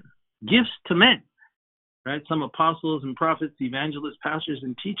unto men, gifts to men, right? Some apostles and prophets, evangelists, pastors,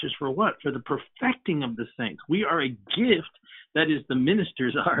 and teachers for what? For the perfecting of the saints. We are a gift, that is, the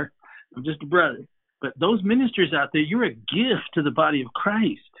ministers are. I'm just a brother. But those ministers out there, you're a gift to the body of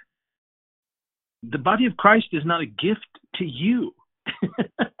Christ. The body of Christ is not a gift to you.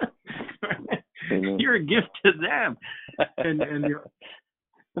 You're a gift to them. And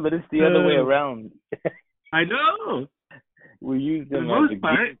but it's the other way around. I know. We use them as a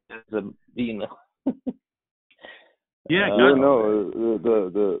gift, as a, Yeah, no,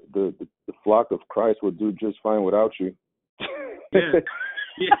 the flock of Christ will do just fine without you. Yeah.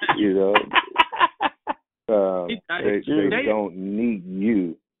 You know, they don't need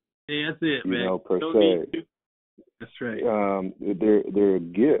you. Yeah, that's it, man. You know, per se. That's right. They're a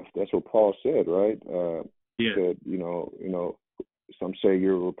gift. That's what Paul said, right? He said, you know, some say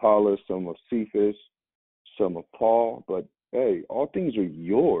you're of Apollos, some of Cephas, some of Paul, but hey, all things are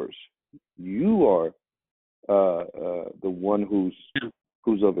yours. You are the one who's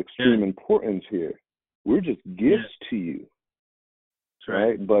of extreme importance here. We're just gifts to you. That's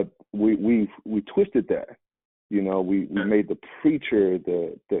right. But we twisted that. You know, we made the preacher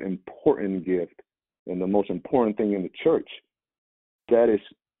the important gift and the most important thing in the church. That is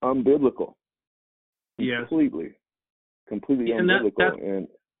unbiblical. Completely unbiblical.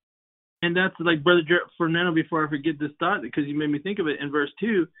 And that's like, Brother Fernando, before I forget this thought, because you made me think of it, in verse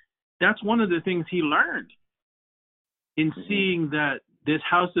 2, that's one of the things he learned in seeing that this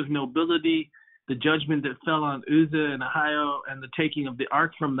house of nobility, the judgment that fell on Uzzah and Ahio, and the taking of the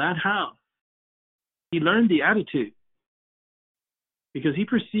ark from that house, he learned the attitude, because he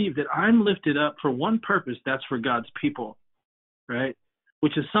perceived that I'm lifted up for one purpose, that's for God's people, right?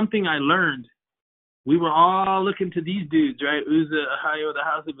 Which is something I learned. We were all looking to these dudes, right? Uzzah, Ahio, the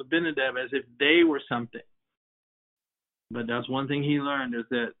house of Abinadab, as if they were something. But that's one thing he learned, is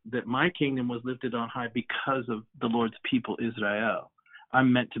that my kingdom was lifted on high because of the Lord's people, Israel.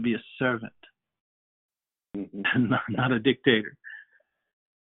 I'm meant to be a servant, not a dictator.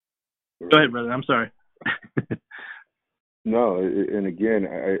 Go ahead, brother. I'm sorry. No, and again,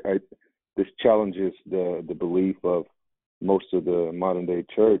 I this challenges the belief of most of the modern day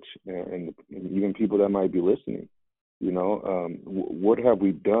church and even people that might be listening. You know, what have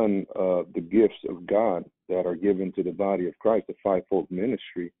we done of the gifts of God that are given to the body of Christ, the fivefold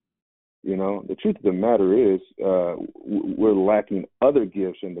ministry? You know, the truth of the matter is we're lacking other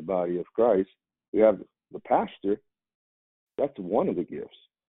gifts in the body of Christ. We have the pastor. That's one of the gifts.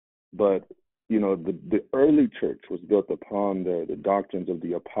 But, you know, the early church was built upon the doctrines of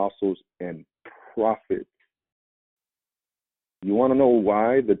the apostles and prophets. You want to know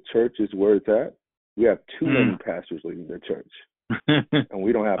why the church is where it's at? We have too many pastors leading the church. And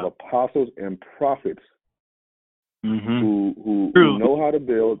we don't have apostles and prophets who know how to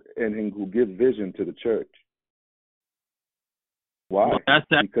build and who give vision to the church. Why?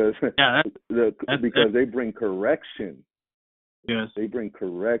 Because they bring correction. Yes. They bring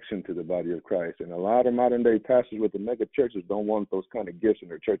correction to the body of Christ. And a lot of modern day pastors with the mega churches don't want those kind of gifts in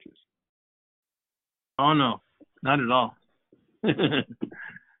their churches. Oh, no. Not at all.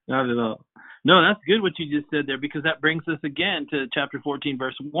 Not at all. No, that's good what you just said there, because that brings us again to chapter 14,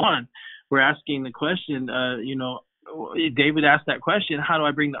 verse 1. We're asking the question, David asked that question, how do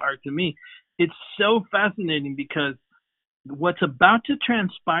I bring the ark to me? It's so fascinating because what's about to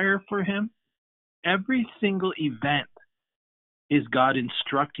transpire for him, every single event is God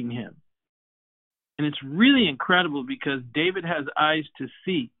instructing him. And it's really incredible because David has eyes to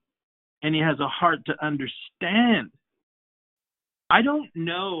see and he has a heart to understand. I don't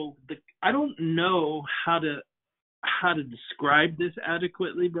know how to describe this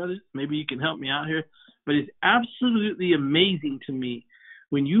adequately, brother. Maybe you can help me out here. But it's absolutely amazing to me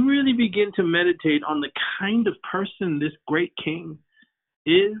when you really begin to meditate on the kind of person this great king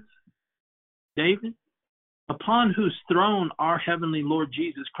is, David, upon whose throne our heavenly Lord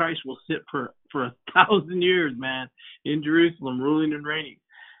Jesus Christ will sit for 1,000 years, man, in Jerusalem, ruling and reigning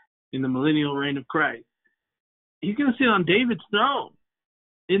in the millennial reign of Christ. He's going to sit on David's throne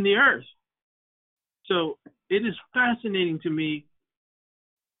in the earth. So it is fascinating to me,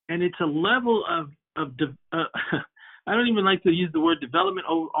 and it's a level of I don't even like to use the word development,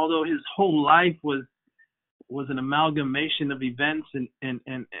 although his whole life was was an amalgamation of events and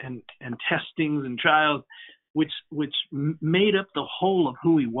testings and trials, which made up the whole of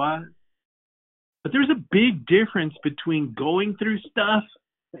who he was. But there's a big difference between going through stuff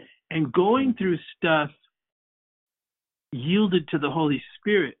and going through stuff yielded to the Holy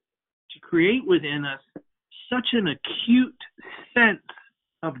Spirit to create within us such an acute sense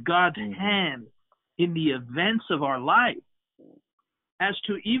of God's hand in the events of our life as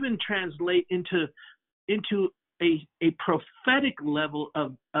to even translate into a prophetic level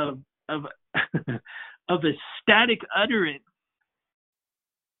of of ecstatic utterance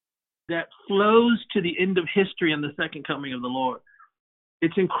that flows to the end of history and the second coming of the Lord.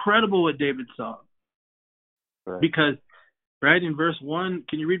 It's incredible what David saw. Right. Because, right, in verse 1,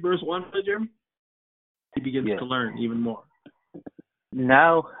 can you read verse 1, Jeremy? He begins to learn even more.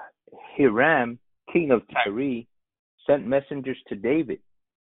 Now Hiram, king of Tyre, sent messengers to David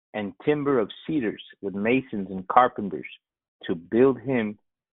and timber of cedars with masons and carpenters to build him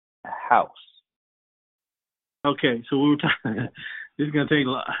a house. Okay, so we were talking. This is going to take a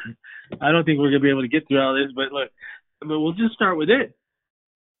lot. I don't think we're going to be able to get through all this, but we'll just start with it.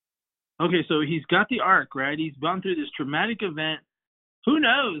 Okay, so he's got the ark, right? He's gone through this traumatic event. Who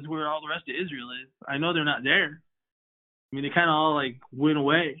knows where all the rest of Israel is? I know they're not there. I mean, they kind of all went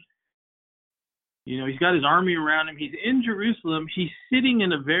away. You know, he's got his army around him. He's in Jerusalem. He's sitting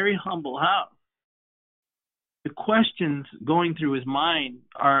in a very humble house. The questions going through his mind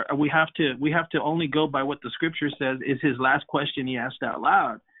are we have to only go by what the scripture says is his last question he asked out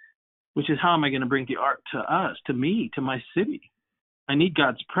loud, which is, how am I going to bring the ark to us, to me, to my city? I need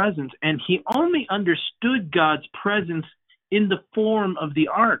God's presence. And he only understood God's presence in the form of the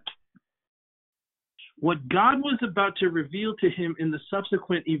ark. What God was about to reveal to him in the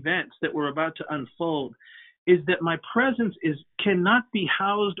subsequent events that were about to unfold is that my presence cannot be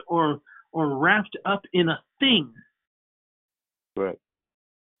housed or wrapped up in a thing. Right.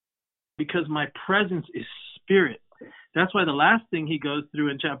 Because my presence is spirit. That's why the last thing he goes through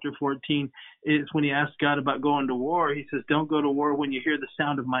in chapter 14 is when he asks God about going to war. He says, don't go to war when you hear the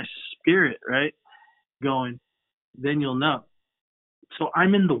sound of my spirit, right? Going, then you'll know. So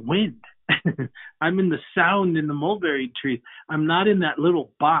I'm in the wind. I'm in the sound in the mulberry tree. I'm not in that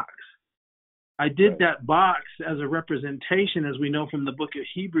little box. I did that box as a representation, as we know from the book of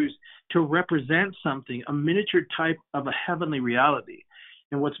Hebrews, to represent something, a miniature type of a heavenly reality.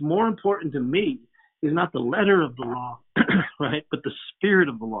 And what's more important to me is not the letter of the law, right, but the spirit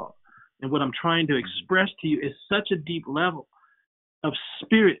of the law. And what I'm trying to express to you is such a deep level of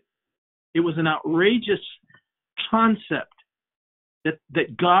spirit. It was an outrageous concept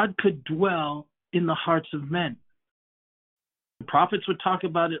that God could dwell in the hearts of men. The prophets would talk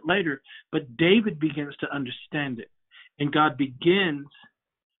about it later, but David begins to understand it. And God begins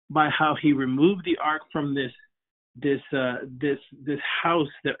by how he removed the ark from this house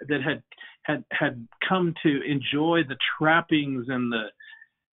that had come to enjoy the trappings and the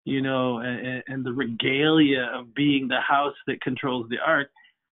and the regalia of being the house that controls the ark,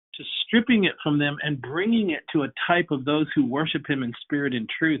 to stripping it from them and bringing it to a type of those who worship him in spirit and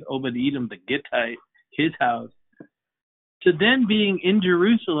truth, Obed-Edom the Gittite, his house, to then being in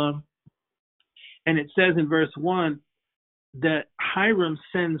Jerusalem. And it says in verse 1 that Hiram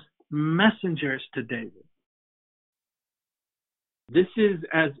sends messengers to David. This is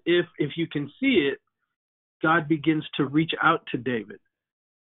as if you can see it, God begins to reach out to David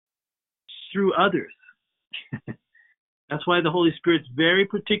through others. That's why the Holy Spirit's very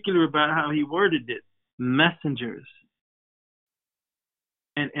particular about how he worded it. Messengers.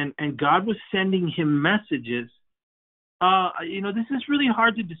 And God was sending him messages. This is really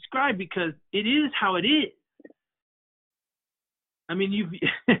hard to describe because it is how it is. I mean,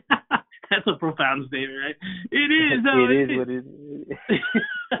 that's a profound statement, right? It is how it is. It is what it is.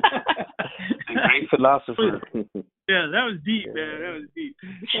 A great philosopher. Yeah, that was deep, man. That was deep.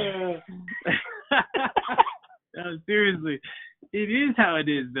 No, seriously. It is how it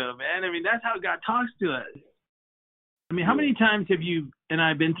is, though, man. I mean, that's how God talks to us. I mean, how many times have you and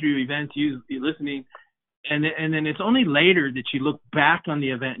I been through events, you listening, and then it's only later that you look back on the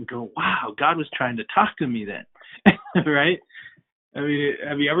event and go, wow, God was trying to talk to me then, right? I mean,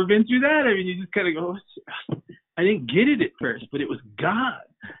 have you ever been through that? I mean, you just kind of go, I didn't get it at first, but it was God,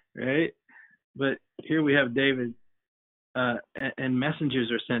 right? But here we have David, and messengers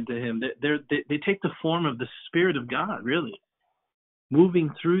are sent to him. They take the form of the Spirit of God, really, moving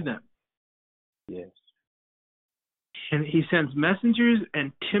through them. Yes. And he sends messengers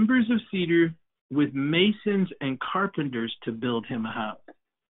and timbers of cedar with masons and carpenters to build him a house.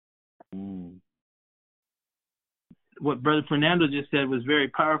 what Brother Fernando just said was very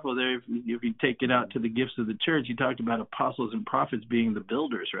powerful there. If you take it out to the gifts of the church, he talked about apostles and prophets being the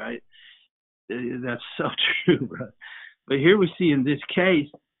builders, right? That's so true, bro. But here we see in this case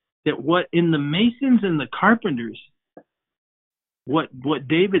that what in the masons and the carpenters, what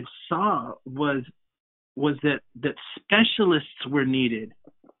David saw was that specialists were needed.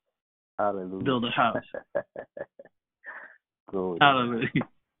 Hallelujah. To build a house. Hallelujah.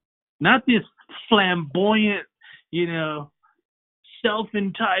 Not this flamboyant,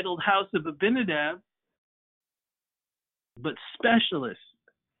 self-entitled house of Abinadab, but specialists.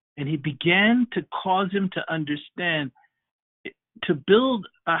 And he began to cause him to understand to build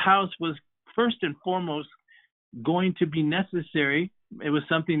a house was first and foremost going to be necessary. It was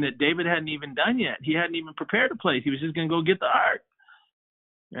something that David hadn't even done yet. He hadn't even prepared a place. He was just going to go get the ark.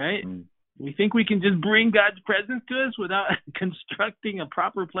 Right? We think we can just bring God's presence to us without constructing a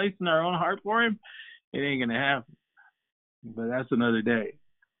proper place in our own heart for him. It ain't going to happen. But that's another day.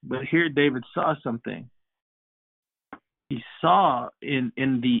 But here David saw something. He saw in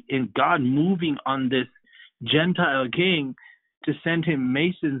God moving on this Gentile king to send him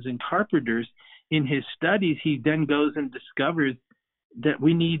masons and carpenters. In his studies, he then goes and discovers that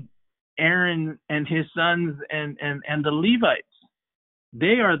we need Aaron and his sons and the Levites.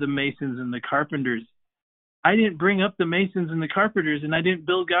 They are the masons and the carpenters. I didn't bring up the masons and the carpenters, and I didn't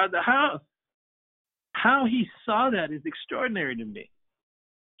build God the house. How he saw that is extraordinary to me.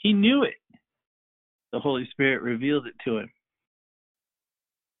 He knew it. The Holy Spirit revealed it to him.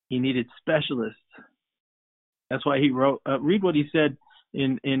 He needed specialists. That's why he wrote. Read what he said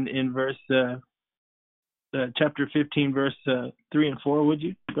in verse chapter 15, verse 3 and 4. Would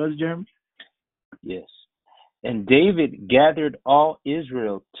you, Brother Jeremy? Yes. And David gathered all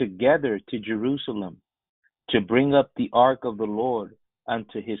Israel together to Jerusalem to bring up the ark of the Lord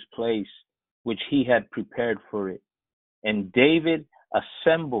unto his place, which he had prepared for it. And David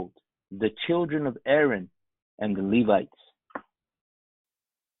assembled the children of Aaron and the Levites.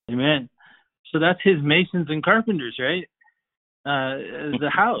 Amen. So that's his masons and carpenters, right?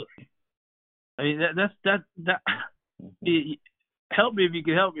 The house. I mean, that. Help me if you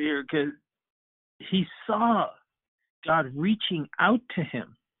could help me here, because he saw God reaching out to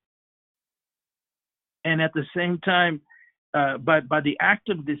him, and at the same time, by the act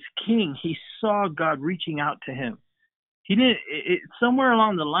of this king, he saw God reaching out to him. He didn't. Somewhere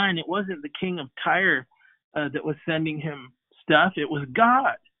along the line, it wasn't the king of Tyre that was sending him stuff. It was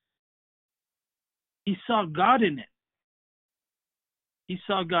God. He saw God in it. He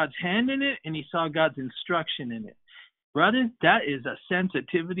saw God's hand in it, and he saw God's instruction in it. Brothers, that is a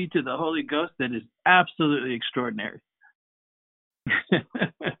sensitivity to the Holy Ghost that is absolutely extraordinary.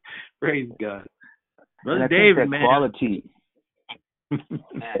 Praise God. Brother David, man. Quality,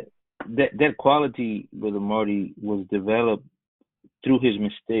 that quality, Brother Marty, was developed through his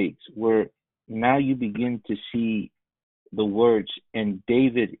mistakes, where now you begin to see the words, and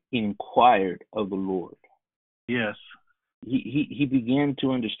David inquired of the Lord. Yes. He began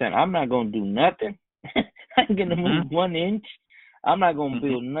to understand, I'm not going to do nothing. I ain't going to move 1 inch. I'm not going to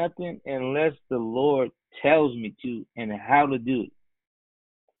build nothing unless the Lord tells me to and how to do it.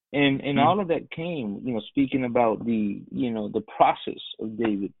 And all of that came, speaking about the process of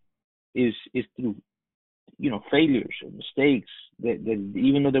David is through, failures or mistakes that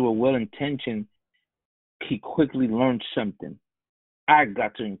even though they were well intentioned, he quickly learned something. I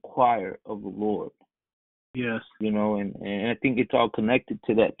got to inquire of the Lord. Yes. And I think it's all connected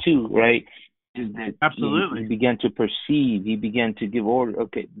to that too, right? Is that absolutely he began to perceive, he began to give order,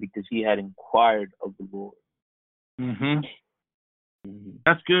 because he had inquired of the Lord.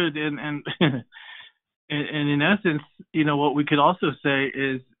 That's good, and and in essence, what we could also say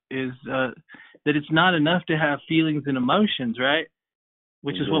is that it's not enough to have feelings and emotions, right?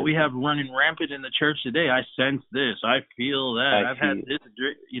 Which is what we have running rampant in the church today. I sense this, I feel that, I've had this,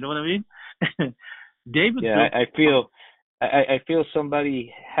 you know what I mean? David. Yeah, I feel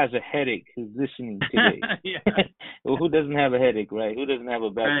somebody has a headache who's listening today. Well, who doesn't have a headache, right? Who doesn't have a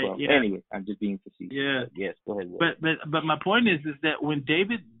background? Right, Anyway, I'm just being facetious. Yeah. Yes, go ahead. But my point is that when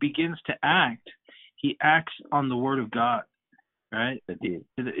David begins to act, he acts on the word of God, right?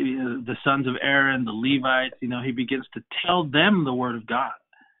 The sons of Aaron, the Levites, he begins to tell them the word of God.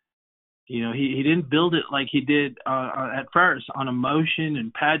 He didn't build it like he did at first on emotion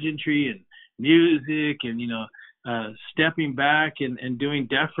and pageantry and music and, stepping back and doing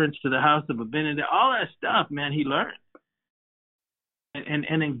deference to the house of Abinadab, all that stuff, man, he learned. And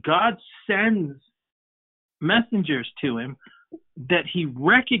then God sends messengers to him that he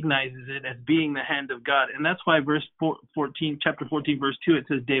recognizes it as being the hand of God. And that's why chapter 14, verse 2, it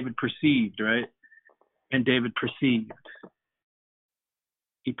says David perceived, right? And David perceived.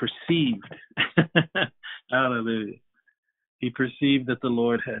 He perceived. Hallelujah. He perceived that the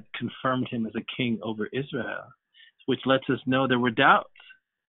Lord had confirmed him as a king over Israel, which lets us know there were doubts.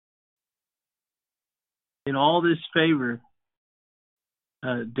 In all this favor,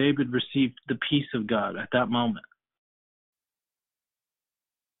 David received the peace of God at that moment.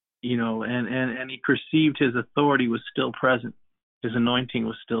 You know, and he perceived his authority was still present. His anointing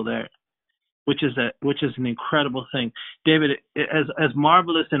was still there, which is an incredible thing. David, as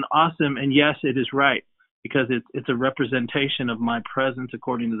marvelous and awesome, and yes, it is right, because it's a representation of my presence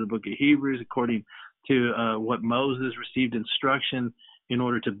according to the book of Hebrews, according to what Moses received instruction in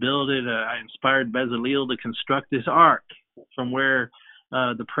order to build it. I inspired Bezalel to construct this ark from where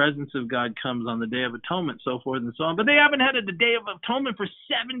the presence of God comes on the Day of Atonement, so forth and so on. But they haven't had a Day of Atonement for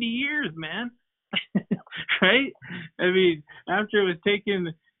 70 years, man. Right? I mean, after it was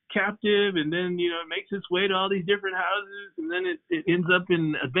taken captive, and then, you know, it makes its way to all these different houses, and then it ends up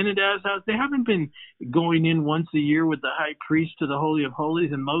in Abinadab's house. They haven't been going in once a year with the high priest to the Holy of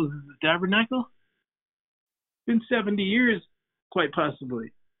Holies in Moses' tabernacle. It's been 70 years, quite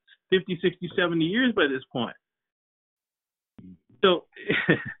possibly. 50, 60, 70 years by this point. So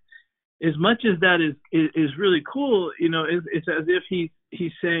as much as that is really cool, you know, it's as if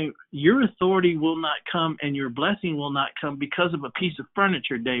he's saying, your authority will not come and your blessing will not come because of a piece of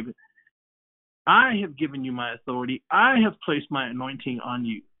furniture, David. I have given you my authority. I have placed my anointing on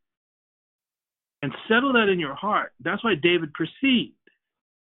you. And settle that in your heart. That's why David perceived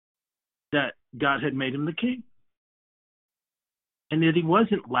that God had made him the king. And that he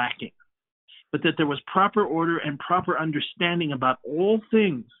wasn't lacking, but that there was proper order and proper understanding about all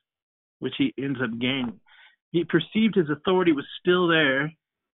things, which he ends up gaining. He perceived his authority was still there,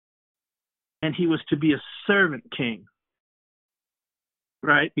 and he was to be a servant king,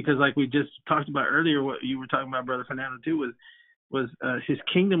 right? Because like we just talked about earlier, what you were talking about, Brother Fernando, too, was his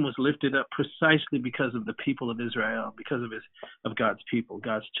kingdom was lifted up precisely because of the people of Israel, because of God's people,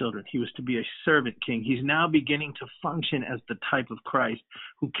 God's children. He was to be a servant king. He's now beginning to function as the type of Christ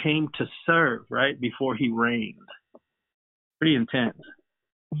who came to serve, right, before he reigned. Pretty intense.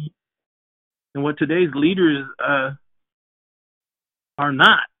 And what today's leaders are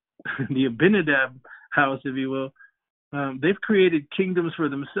not, the Abinadab house, if you will, they've created kingdoms for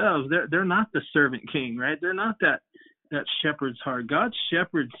themselves. They're not the servant king, right? They're not that shepherd's heart. God's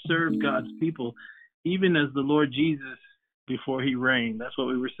shepherds served God's people, even as the Lord Jesus before he reigned. That's what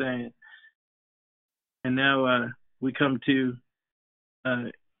we were saying. And now we come to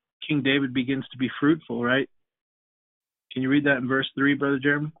King David begins to be fruitful, right? Can you read that in verse 3, Brother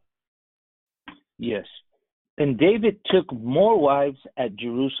Jeremy? Yes. And David took more wives at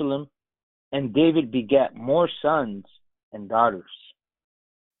Jerusalem, and David begat more sons and daughters.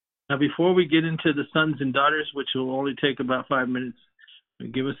 Now, before we get into the sons and daughters, which will only take about 5 minutes,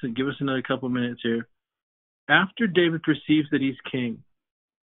 give us another couple minutes here. After David perceives that he's king,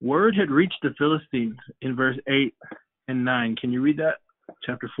 word had reached the Philistines in verse 8 and 9. Can you read that?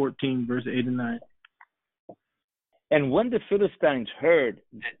 Chapter 14, verse 8 and 9. And when the Philistines heard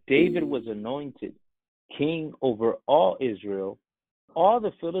that David was anointed king over all Israel, all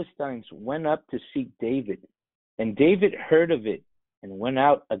the Philistines went up to seek David. And David heard of it and went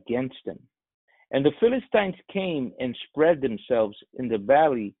out against them. And the Philistines came and spread themselves in the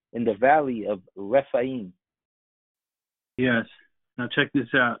valley of Rephaim. Yes. Now check this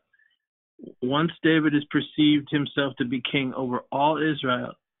out. Once David has perceived himself to be king over all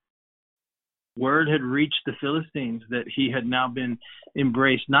Israel, word had reached the Philistines that he had now been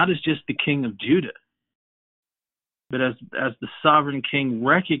embraced, not as just the king of Judah, but as the sovereign king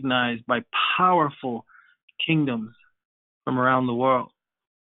recognized by powerful kingdoms from around the world,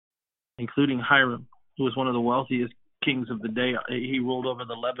 including Hiram, who was one of the wealthiest kings of the day. He ruled over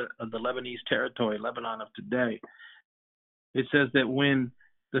the Lebanese territory, Lebanon of today. It says that when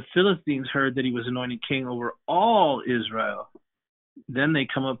the Philistines heard that he was anointed king over all Israel, then they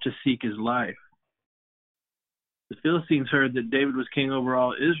come up to seek his life. The Philistines heard that David was king over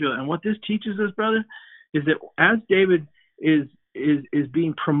all Israel. And what this teaches us, brother, is that as David is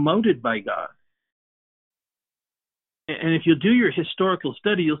being promoted by God, and if you'll do your historical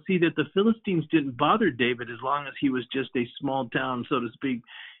study, you'll see that the Philistines didn't bother David as long as he was just a small town, so to speak,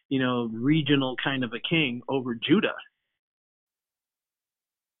 regional kind of a king over Judah.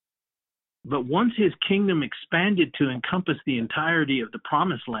 But once his kingdom expanded to encompass the entirety of the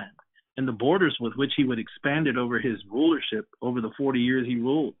promised land and the borders with which he would expand it over his rulership over the 40 years he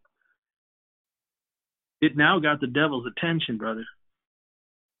ruled, it now got the devil's attention, brother,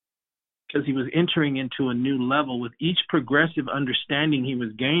 because he was entering into a new level with each progressive understanding he was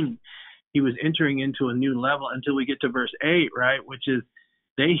gaining. he was entering into a new level until we get to verse 8, right? Which is,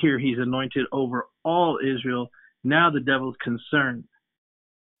 they hear he's anointed over all Israel. Now the devil's concerned.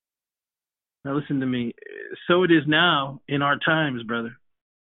 Now listen to me. So it is now in our times, brother.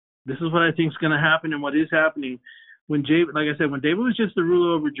 This is what I think is going to happen and what is happening. When David, like I said, when David was just the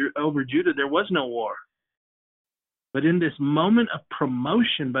ruler over Judah, there was no war. But in this moment of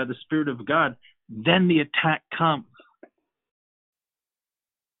promotion by the Spirit of God, then the attack comes.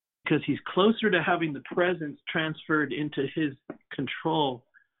 Because he's closer to having the presence transferred into his control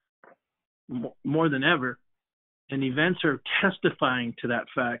more than ever. And events are testifying to that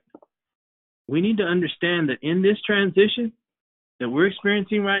fact. We need to understand that in this transition that we're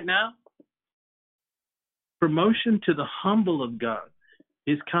experiencing right now, promotion to the humble of God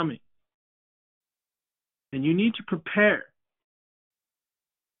is coming. And you need to prepare.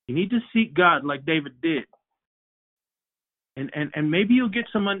 You need to seek God like David did. And maybe you'll get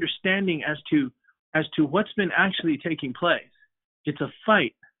some understanding as to what's been actually taking place. It's a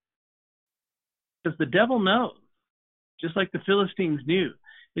fight. Because the devil knows, just like the Philistines knew.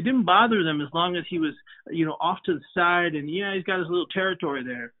 It didn't bother them as long as he was, off to the side and, he's got his little territory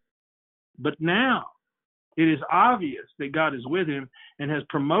there. But now it is obvious that God is with him and has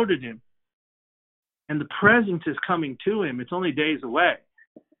promoted him. And the presence is coming to him. It's only days away.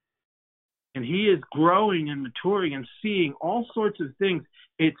 And he is growing and maturing and seeing all sorts of things.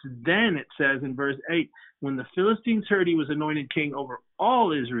 It's then, it says in verse 8, when the Philistines heard he was anointed king over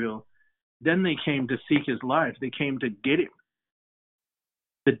all Israel, then they came to seek his life. They came to get him.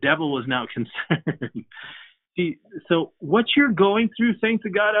 The devil was now concerned. See, so what you're going through, saints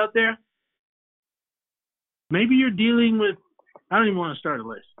of God out there, maybe you're dealing with, I don't even want to start a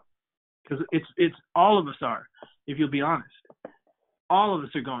list. Because it's all of us are, if you'll be honest. All of us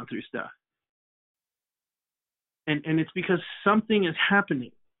are going through stuff. And it's because something is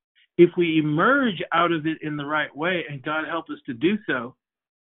happening. If we emerge out of it in the right way, and God help us to do so,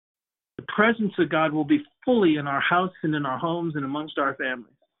 the presence of God will be fully in our house and in our homes and amongst our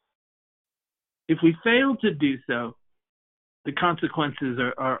families. If we fail to do so, the consequences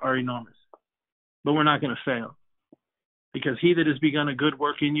are enormous. But we're not going to fail. Because he that has begun a good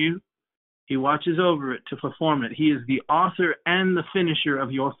work in you, he watches over it to perform it. He is the author and the finisher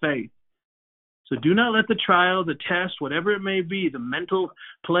of your faith. So do not let the trial, the test, whatever it may be, the mental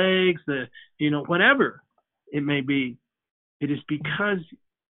plagues, whatever it may be, it is because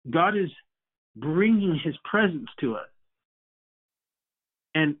God is bringing his presence to us.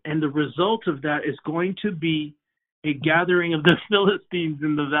 And the result of that is going to be a gathering of the Philistines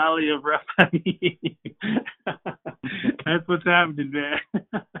in the valley of Rephaim. That's what's happening, man.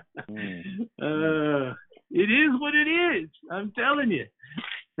 It is what it is. I'm telling you.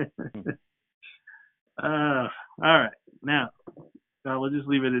 All right. Now, we'll just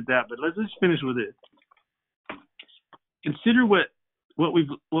leave it at that. But let's just finish with this. Consider what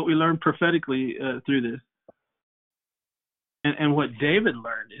we learned prophetically through this, and what David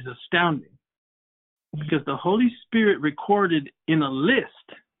learned is astounding, because the Holy Spirit recorded in a list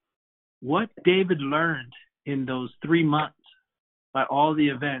what David learned in those 3 months by all the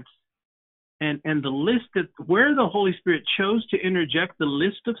events. And the list that where the Holy Spirit chose to interject the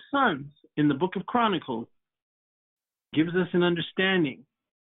list of sons in the book of Chronicles gives us an understanding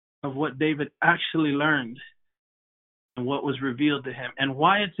of what David actually learned and what was revealed to him. And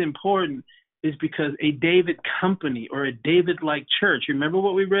why it's important is because a David company or a David-like church. Remember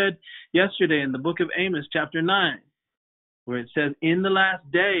what we read yesterday in the book of Amos, chapter 9, where it says in the last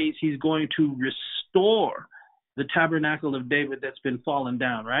days he's going to restore the tabernacle of David that's been fallen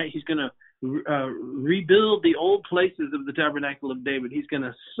down, right? He's going to rebuild the old places of the tabernacle of David. He's going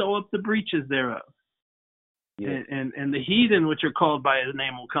to sew up the breaches thereof. Yes. And the heathen, which are called by his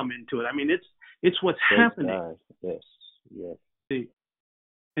name, will come into it. I mean, it's what's happening. God. Yes. See?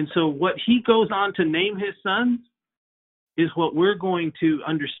 And so what he goes on to name his sons is what we're going to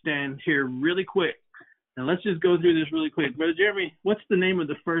understand here really quick. And let's just go through this really quick. Brother Jeremy, what's the name of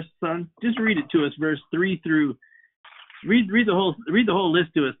the first son? Just read it to us, verse 3 through. Read the whole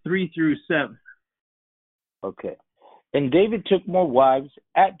list to us, 3 through 7. Okay. And David took more wives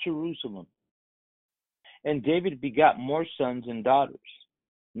at Jerusalem. And David begot more sons and daughters.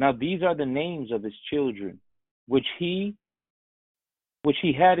 Now these are the names of his children, which he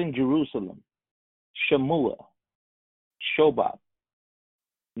had in Jerusalem: Shemua, Shobab,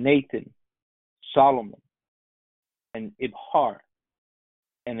 Nathan, Solomon, and Ibhar,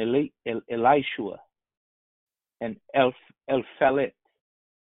 and Elishua, and Elphalet,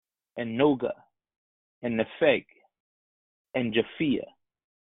 and Noga, and Nepheg, and Japhia,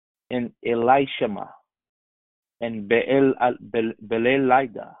 and Elishama, and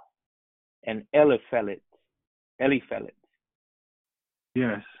Beelida, and Eliphaz.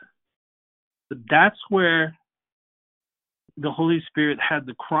 Yes. But that's where the Holy Spirit had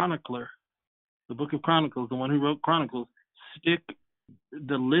the chronicler, the book of Chronicles, the one who wrote Chronicles, stick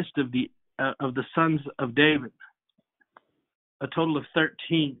the list of the sons of David, a total of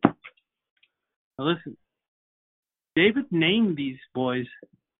 13. Now listen, David named these boys,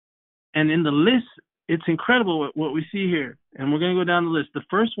 and in the list, it's incredible what we see here. And we're going to go down the list. The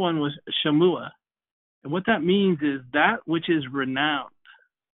first one was Shammua. And what that means is that which is renowned.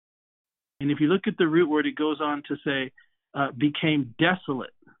 And if you look at the root word, it goes on to say, became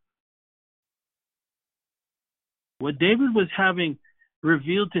desolate. What David was having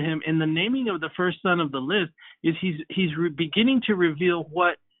revealed to him in the naming of the first son of the list is he's beginning to reveal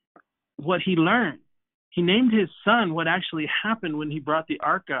what he learned. He named his son what actually happened when he brought the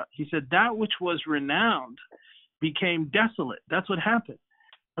ark out. He said that which was renowned became desolate. That's what happened.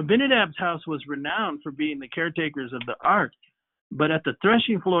 Abinadab's house was renowned for being the caretakers of the ark. But at the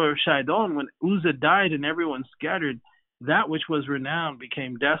threshing floor of Shidon, when Uzzah died and everyone scattered, that which was renowned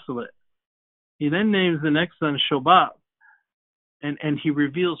became desolate. He then names the next son Shobab, and he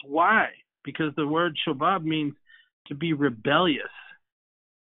reveals why. Because the word Shobab means to be rebellious.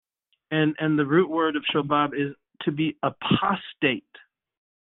 And the root word of Shobab is to be apostate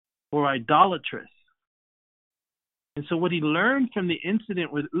or idolatrous. And so what he learned from the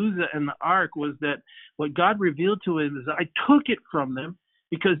incident with Uzzah and the ark was that what God revealed to him is, I took it from them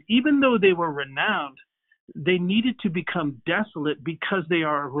because even though they were renowned, they needed to become desolate because they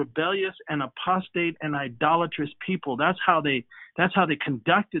are a rebellious and apostate and idolatrous people. That's how they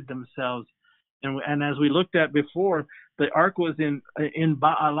conducted themselves. And as we looked at before, the ark was in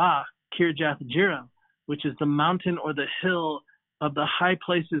Baalah, Kirjath Jearim, which is the mountain or the hill of the high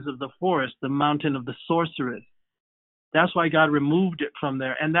places of the forest, the mountain of the sorceress. That's why God removed it from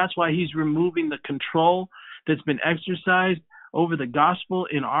there. And that's why he's removing the control that's been exercised over the gospel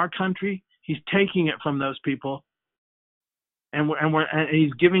in our country. He's taking it from those people, and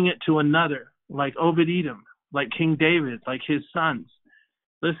he's giving it to another, like Obed-Edom, like King David, like his sons.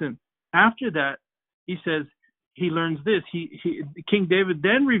 Listen, after that, he says he learns this. King David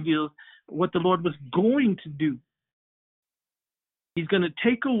then reveals what the Lord was going to do. He's going to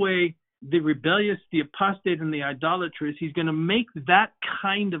take away the rebellious, the apostate, and the idolatrous. He's going to make that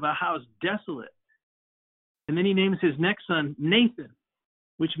kind of a house desolate. And then he names his next son Nathan,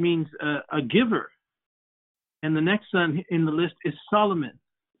 which means a giver. And the next son in the list is Solomon.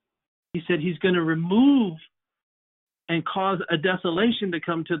 He said he's going to remove and cause a desolation to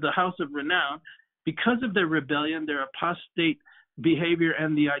come to the house of renown because of their rebellion, their apostate behavior,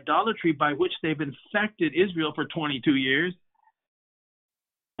 and the idolatry by which they've infected Israel for 22 years.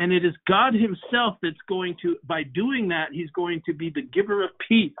 And it is God himself that's going to, by doing that, he's going to be the giver of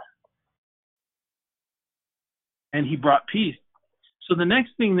peace. And he brought peace. So the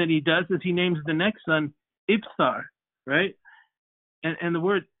next thing that he does is he names the next son Ibthar, right? And the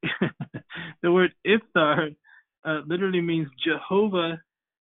word the word Ibthar literally means Jehovah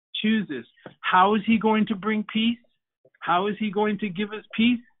chooses. How is he going to bring peace? How is he going to give us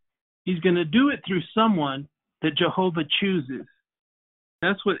peace? He's going to do it through someone that Jehovah chooses.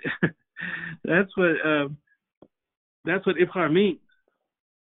 That's what Ibthar means.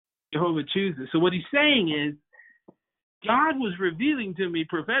 Jehovah chooses. So what he's saying is, God was revealing to me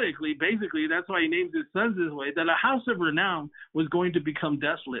prophetically, basically, that's why he names his sons this way, that a house of renown was going to become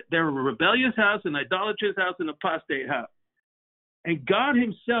desolate. There were a rebellious house, an idolatrous house, and an apostate house. And God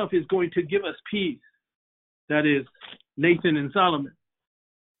himself is going to give us peace. That is Nathan and Solomon.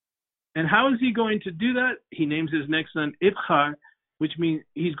 And how is he going to do that? He names his next son Ibthar, which means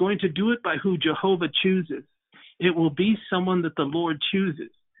he's going to do it by who Jehovah chooses. It will be someone that the Lord chooses.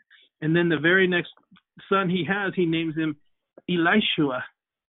 And then the very next son he has, he names him Elishua,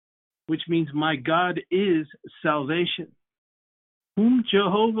 which means my God is salvation. Whom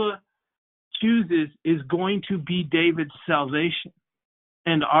Jehovah chooses is going to be David's salvation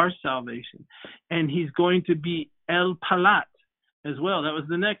and our salvation. And he's going to be El Palat as well. That was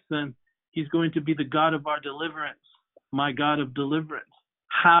the next son. He's going to be the God of our deliverance, my God of deliverance.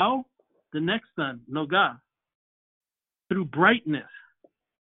 How? The next son, Nogah, through brightness.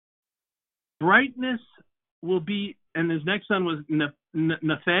 Brightness will be, and his next son was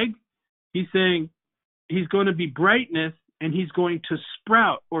Nepheg. He's saying he's going to be brightness and he's going to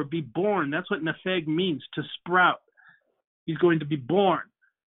sprout or be born. That's what Nepheg means, to sprout. He's going to be born.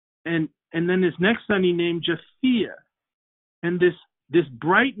 And then his next son he named Japhia. And this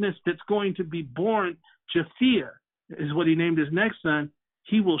brightness that's going to be born, Japhia, is what he named his next son.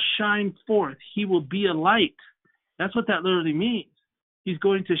 He will shine forth. He will be a light. That's what that literally means. He's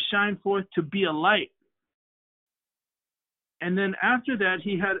going to shine forth to be a light. And then after that,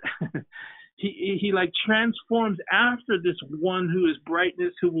 he had he like transforms after this one who is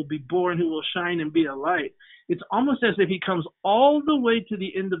brightness, who will be born, who will shine and be a light. It's almost as if he comes all the way to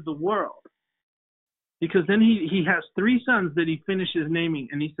the end of the world, because then he has three sons that he finishes naming,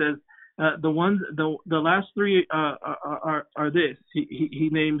 and he says the last three are this. He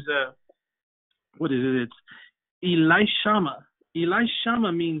names what is it? It's Elishama.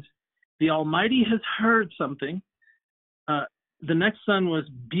 Elishama means the Almighty has heard something. The next son was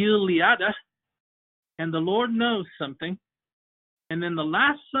Biliada, and the Lord knows something. And then the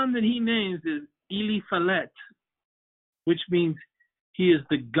last son that he names is Eliphalet, which means he is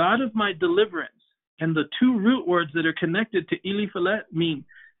the God of my deliverance. And the two root words that are connected to Eliphalet mean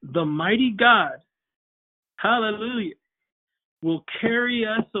the mighty God, hallelujah, will carry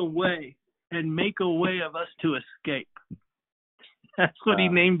us away and make a way of us to escape. That's what he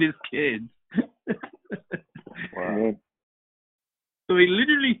named his kids. Wow. So he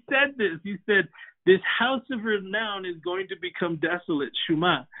literally said this. He said, this house of renown is going to become desolate,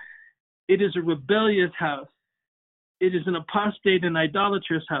 Shuma. It is a rebellious house. It is an apostate and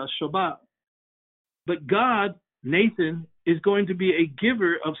idolatrous house, Shobah. But God, Nathan, is going to be a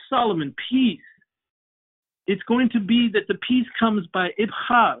giver of Solomon peace. It's going to be that the peace comes by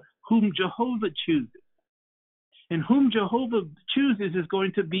Ibhar, whom Jehovah chooses. And whom Jehovah chooses is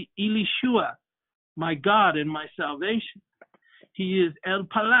going to be Elishua, my God and my salvation. He is El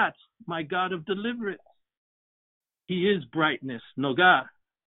Palat, my God of deliverance. He is brightness, Nogah.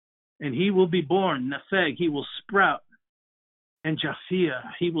 And he will be born, Nepheg, he will sprout. And Japhia,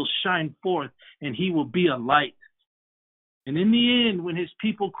 he will shine forth, and he will be a light. And in the end, when his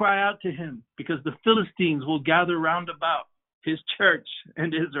people cry out to him, because the Philistines will gather round about his church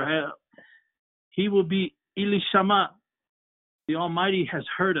and Israel, he will be Elishama. The Almighty has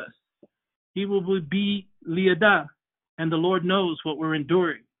heard us. He will be Liadah, and the Lord knows what we're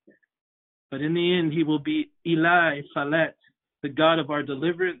enduring. But in the end, he will be Eli Phalet, the God of our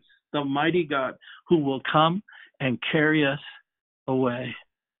deliverance, the mighty God, who will come and carry us away.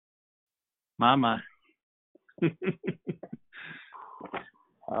 Mama.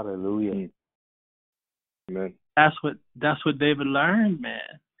 Hallelujah. Amen. That's what David learned,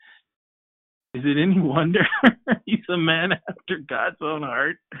 man. Is it any wonder he's a man after God's own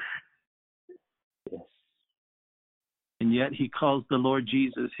heart? Yes. And yet he calls the Lord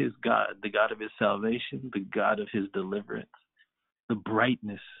Jesus his God, the God of his salvation, the God of his deliverance, the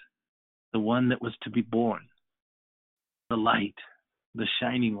brightness, the one that was to be born, the light, the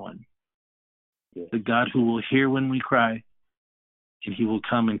shining one, Yes. the God who will hear when we cry, and he will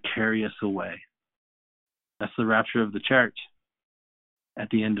come and carry us away. That's the rapture of the church at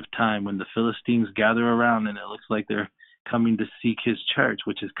the end of time, when the Philistines gather around and it looks like they're coming to seek his church,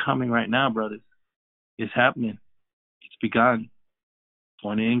 which is coming right now, brothers. It's happening. It's begun. It's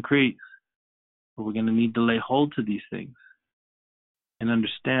going to increase. But we're going to need to lay hold to these things and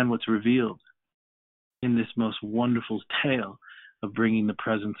understand what's revealed in this most wonderful tale of bringing the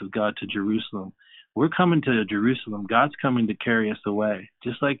presence of God to Jerusalem. We're coming to Jerusalem. God's coming to carry us away.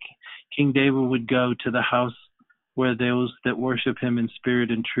 Just like King David would go to the house where those that worship him in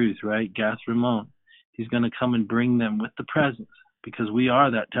spirit and truth, right? Gath Ramon. He's going to come and bring them with the presence, because we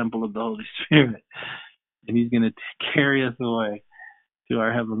are that temple of the Holy Spirit. And he's going to carry us away to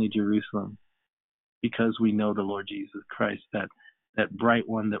our heavenly Jerusalem, because we know the Lord Jesus Christ, that bright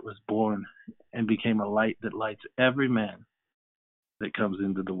one that was born and became a light that lights every man that comes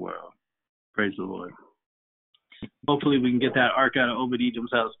into the world. Praise the Lord. Hopefully we can get that ark out of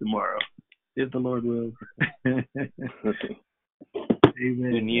Obed-Edom's house tomorrow, if the Lord wills. Amen.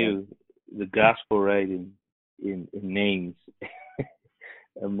 Who knew the gospel, right, in names?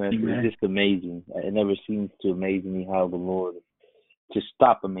 It's just amazing. It never seems to amaze me how the Lord, to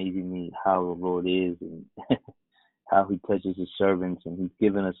stop amazing me how the Lord is, and how he touches his servants, and he's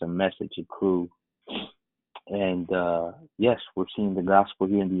given us a message, a clue. And yes, we're seeing the gospel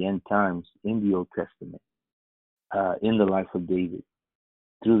here in the end times, in the Old Testament, in the life of David,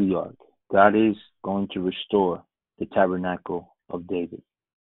 through the ark. God is going to restore the tabernacle of David.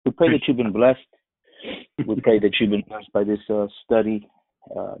 We pray that you've been blessed. We pray that you've been blessed by this study,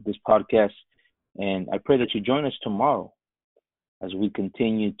 this podcast. And I pray that you join us tomorrow as we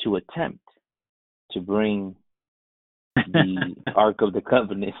continue to attempt to bring the Ark of the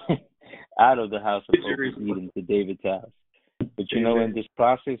Covenant out of the house of Obed-Edom to David's house. But you know, in this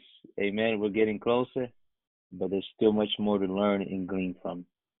process, amen, we're getting closer, but there's still much more to learn and glean from.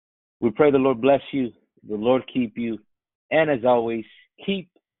 We pray the Lord bless you, the Lord keep you, and as always, keep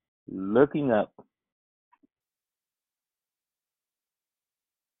looking up.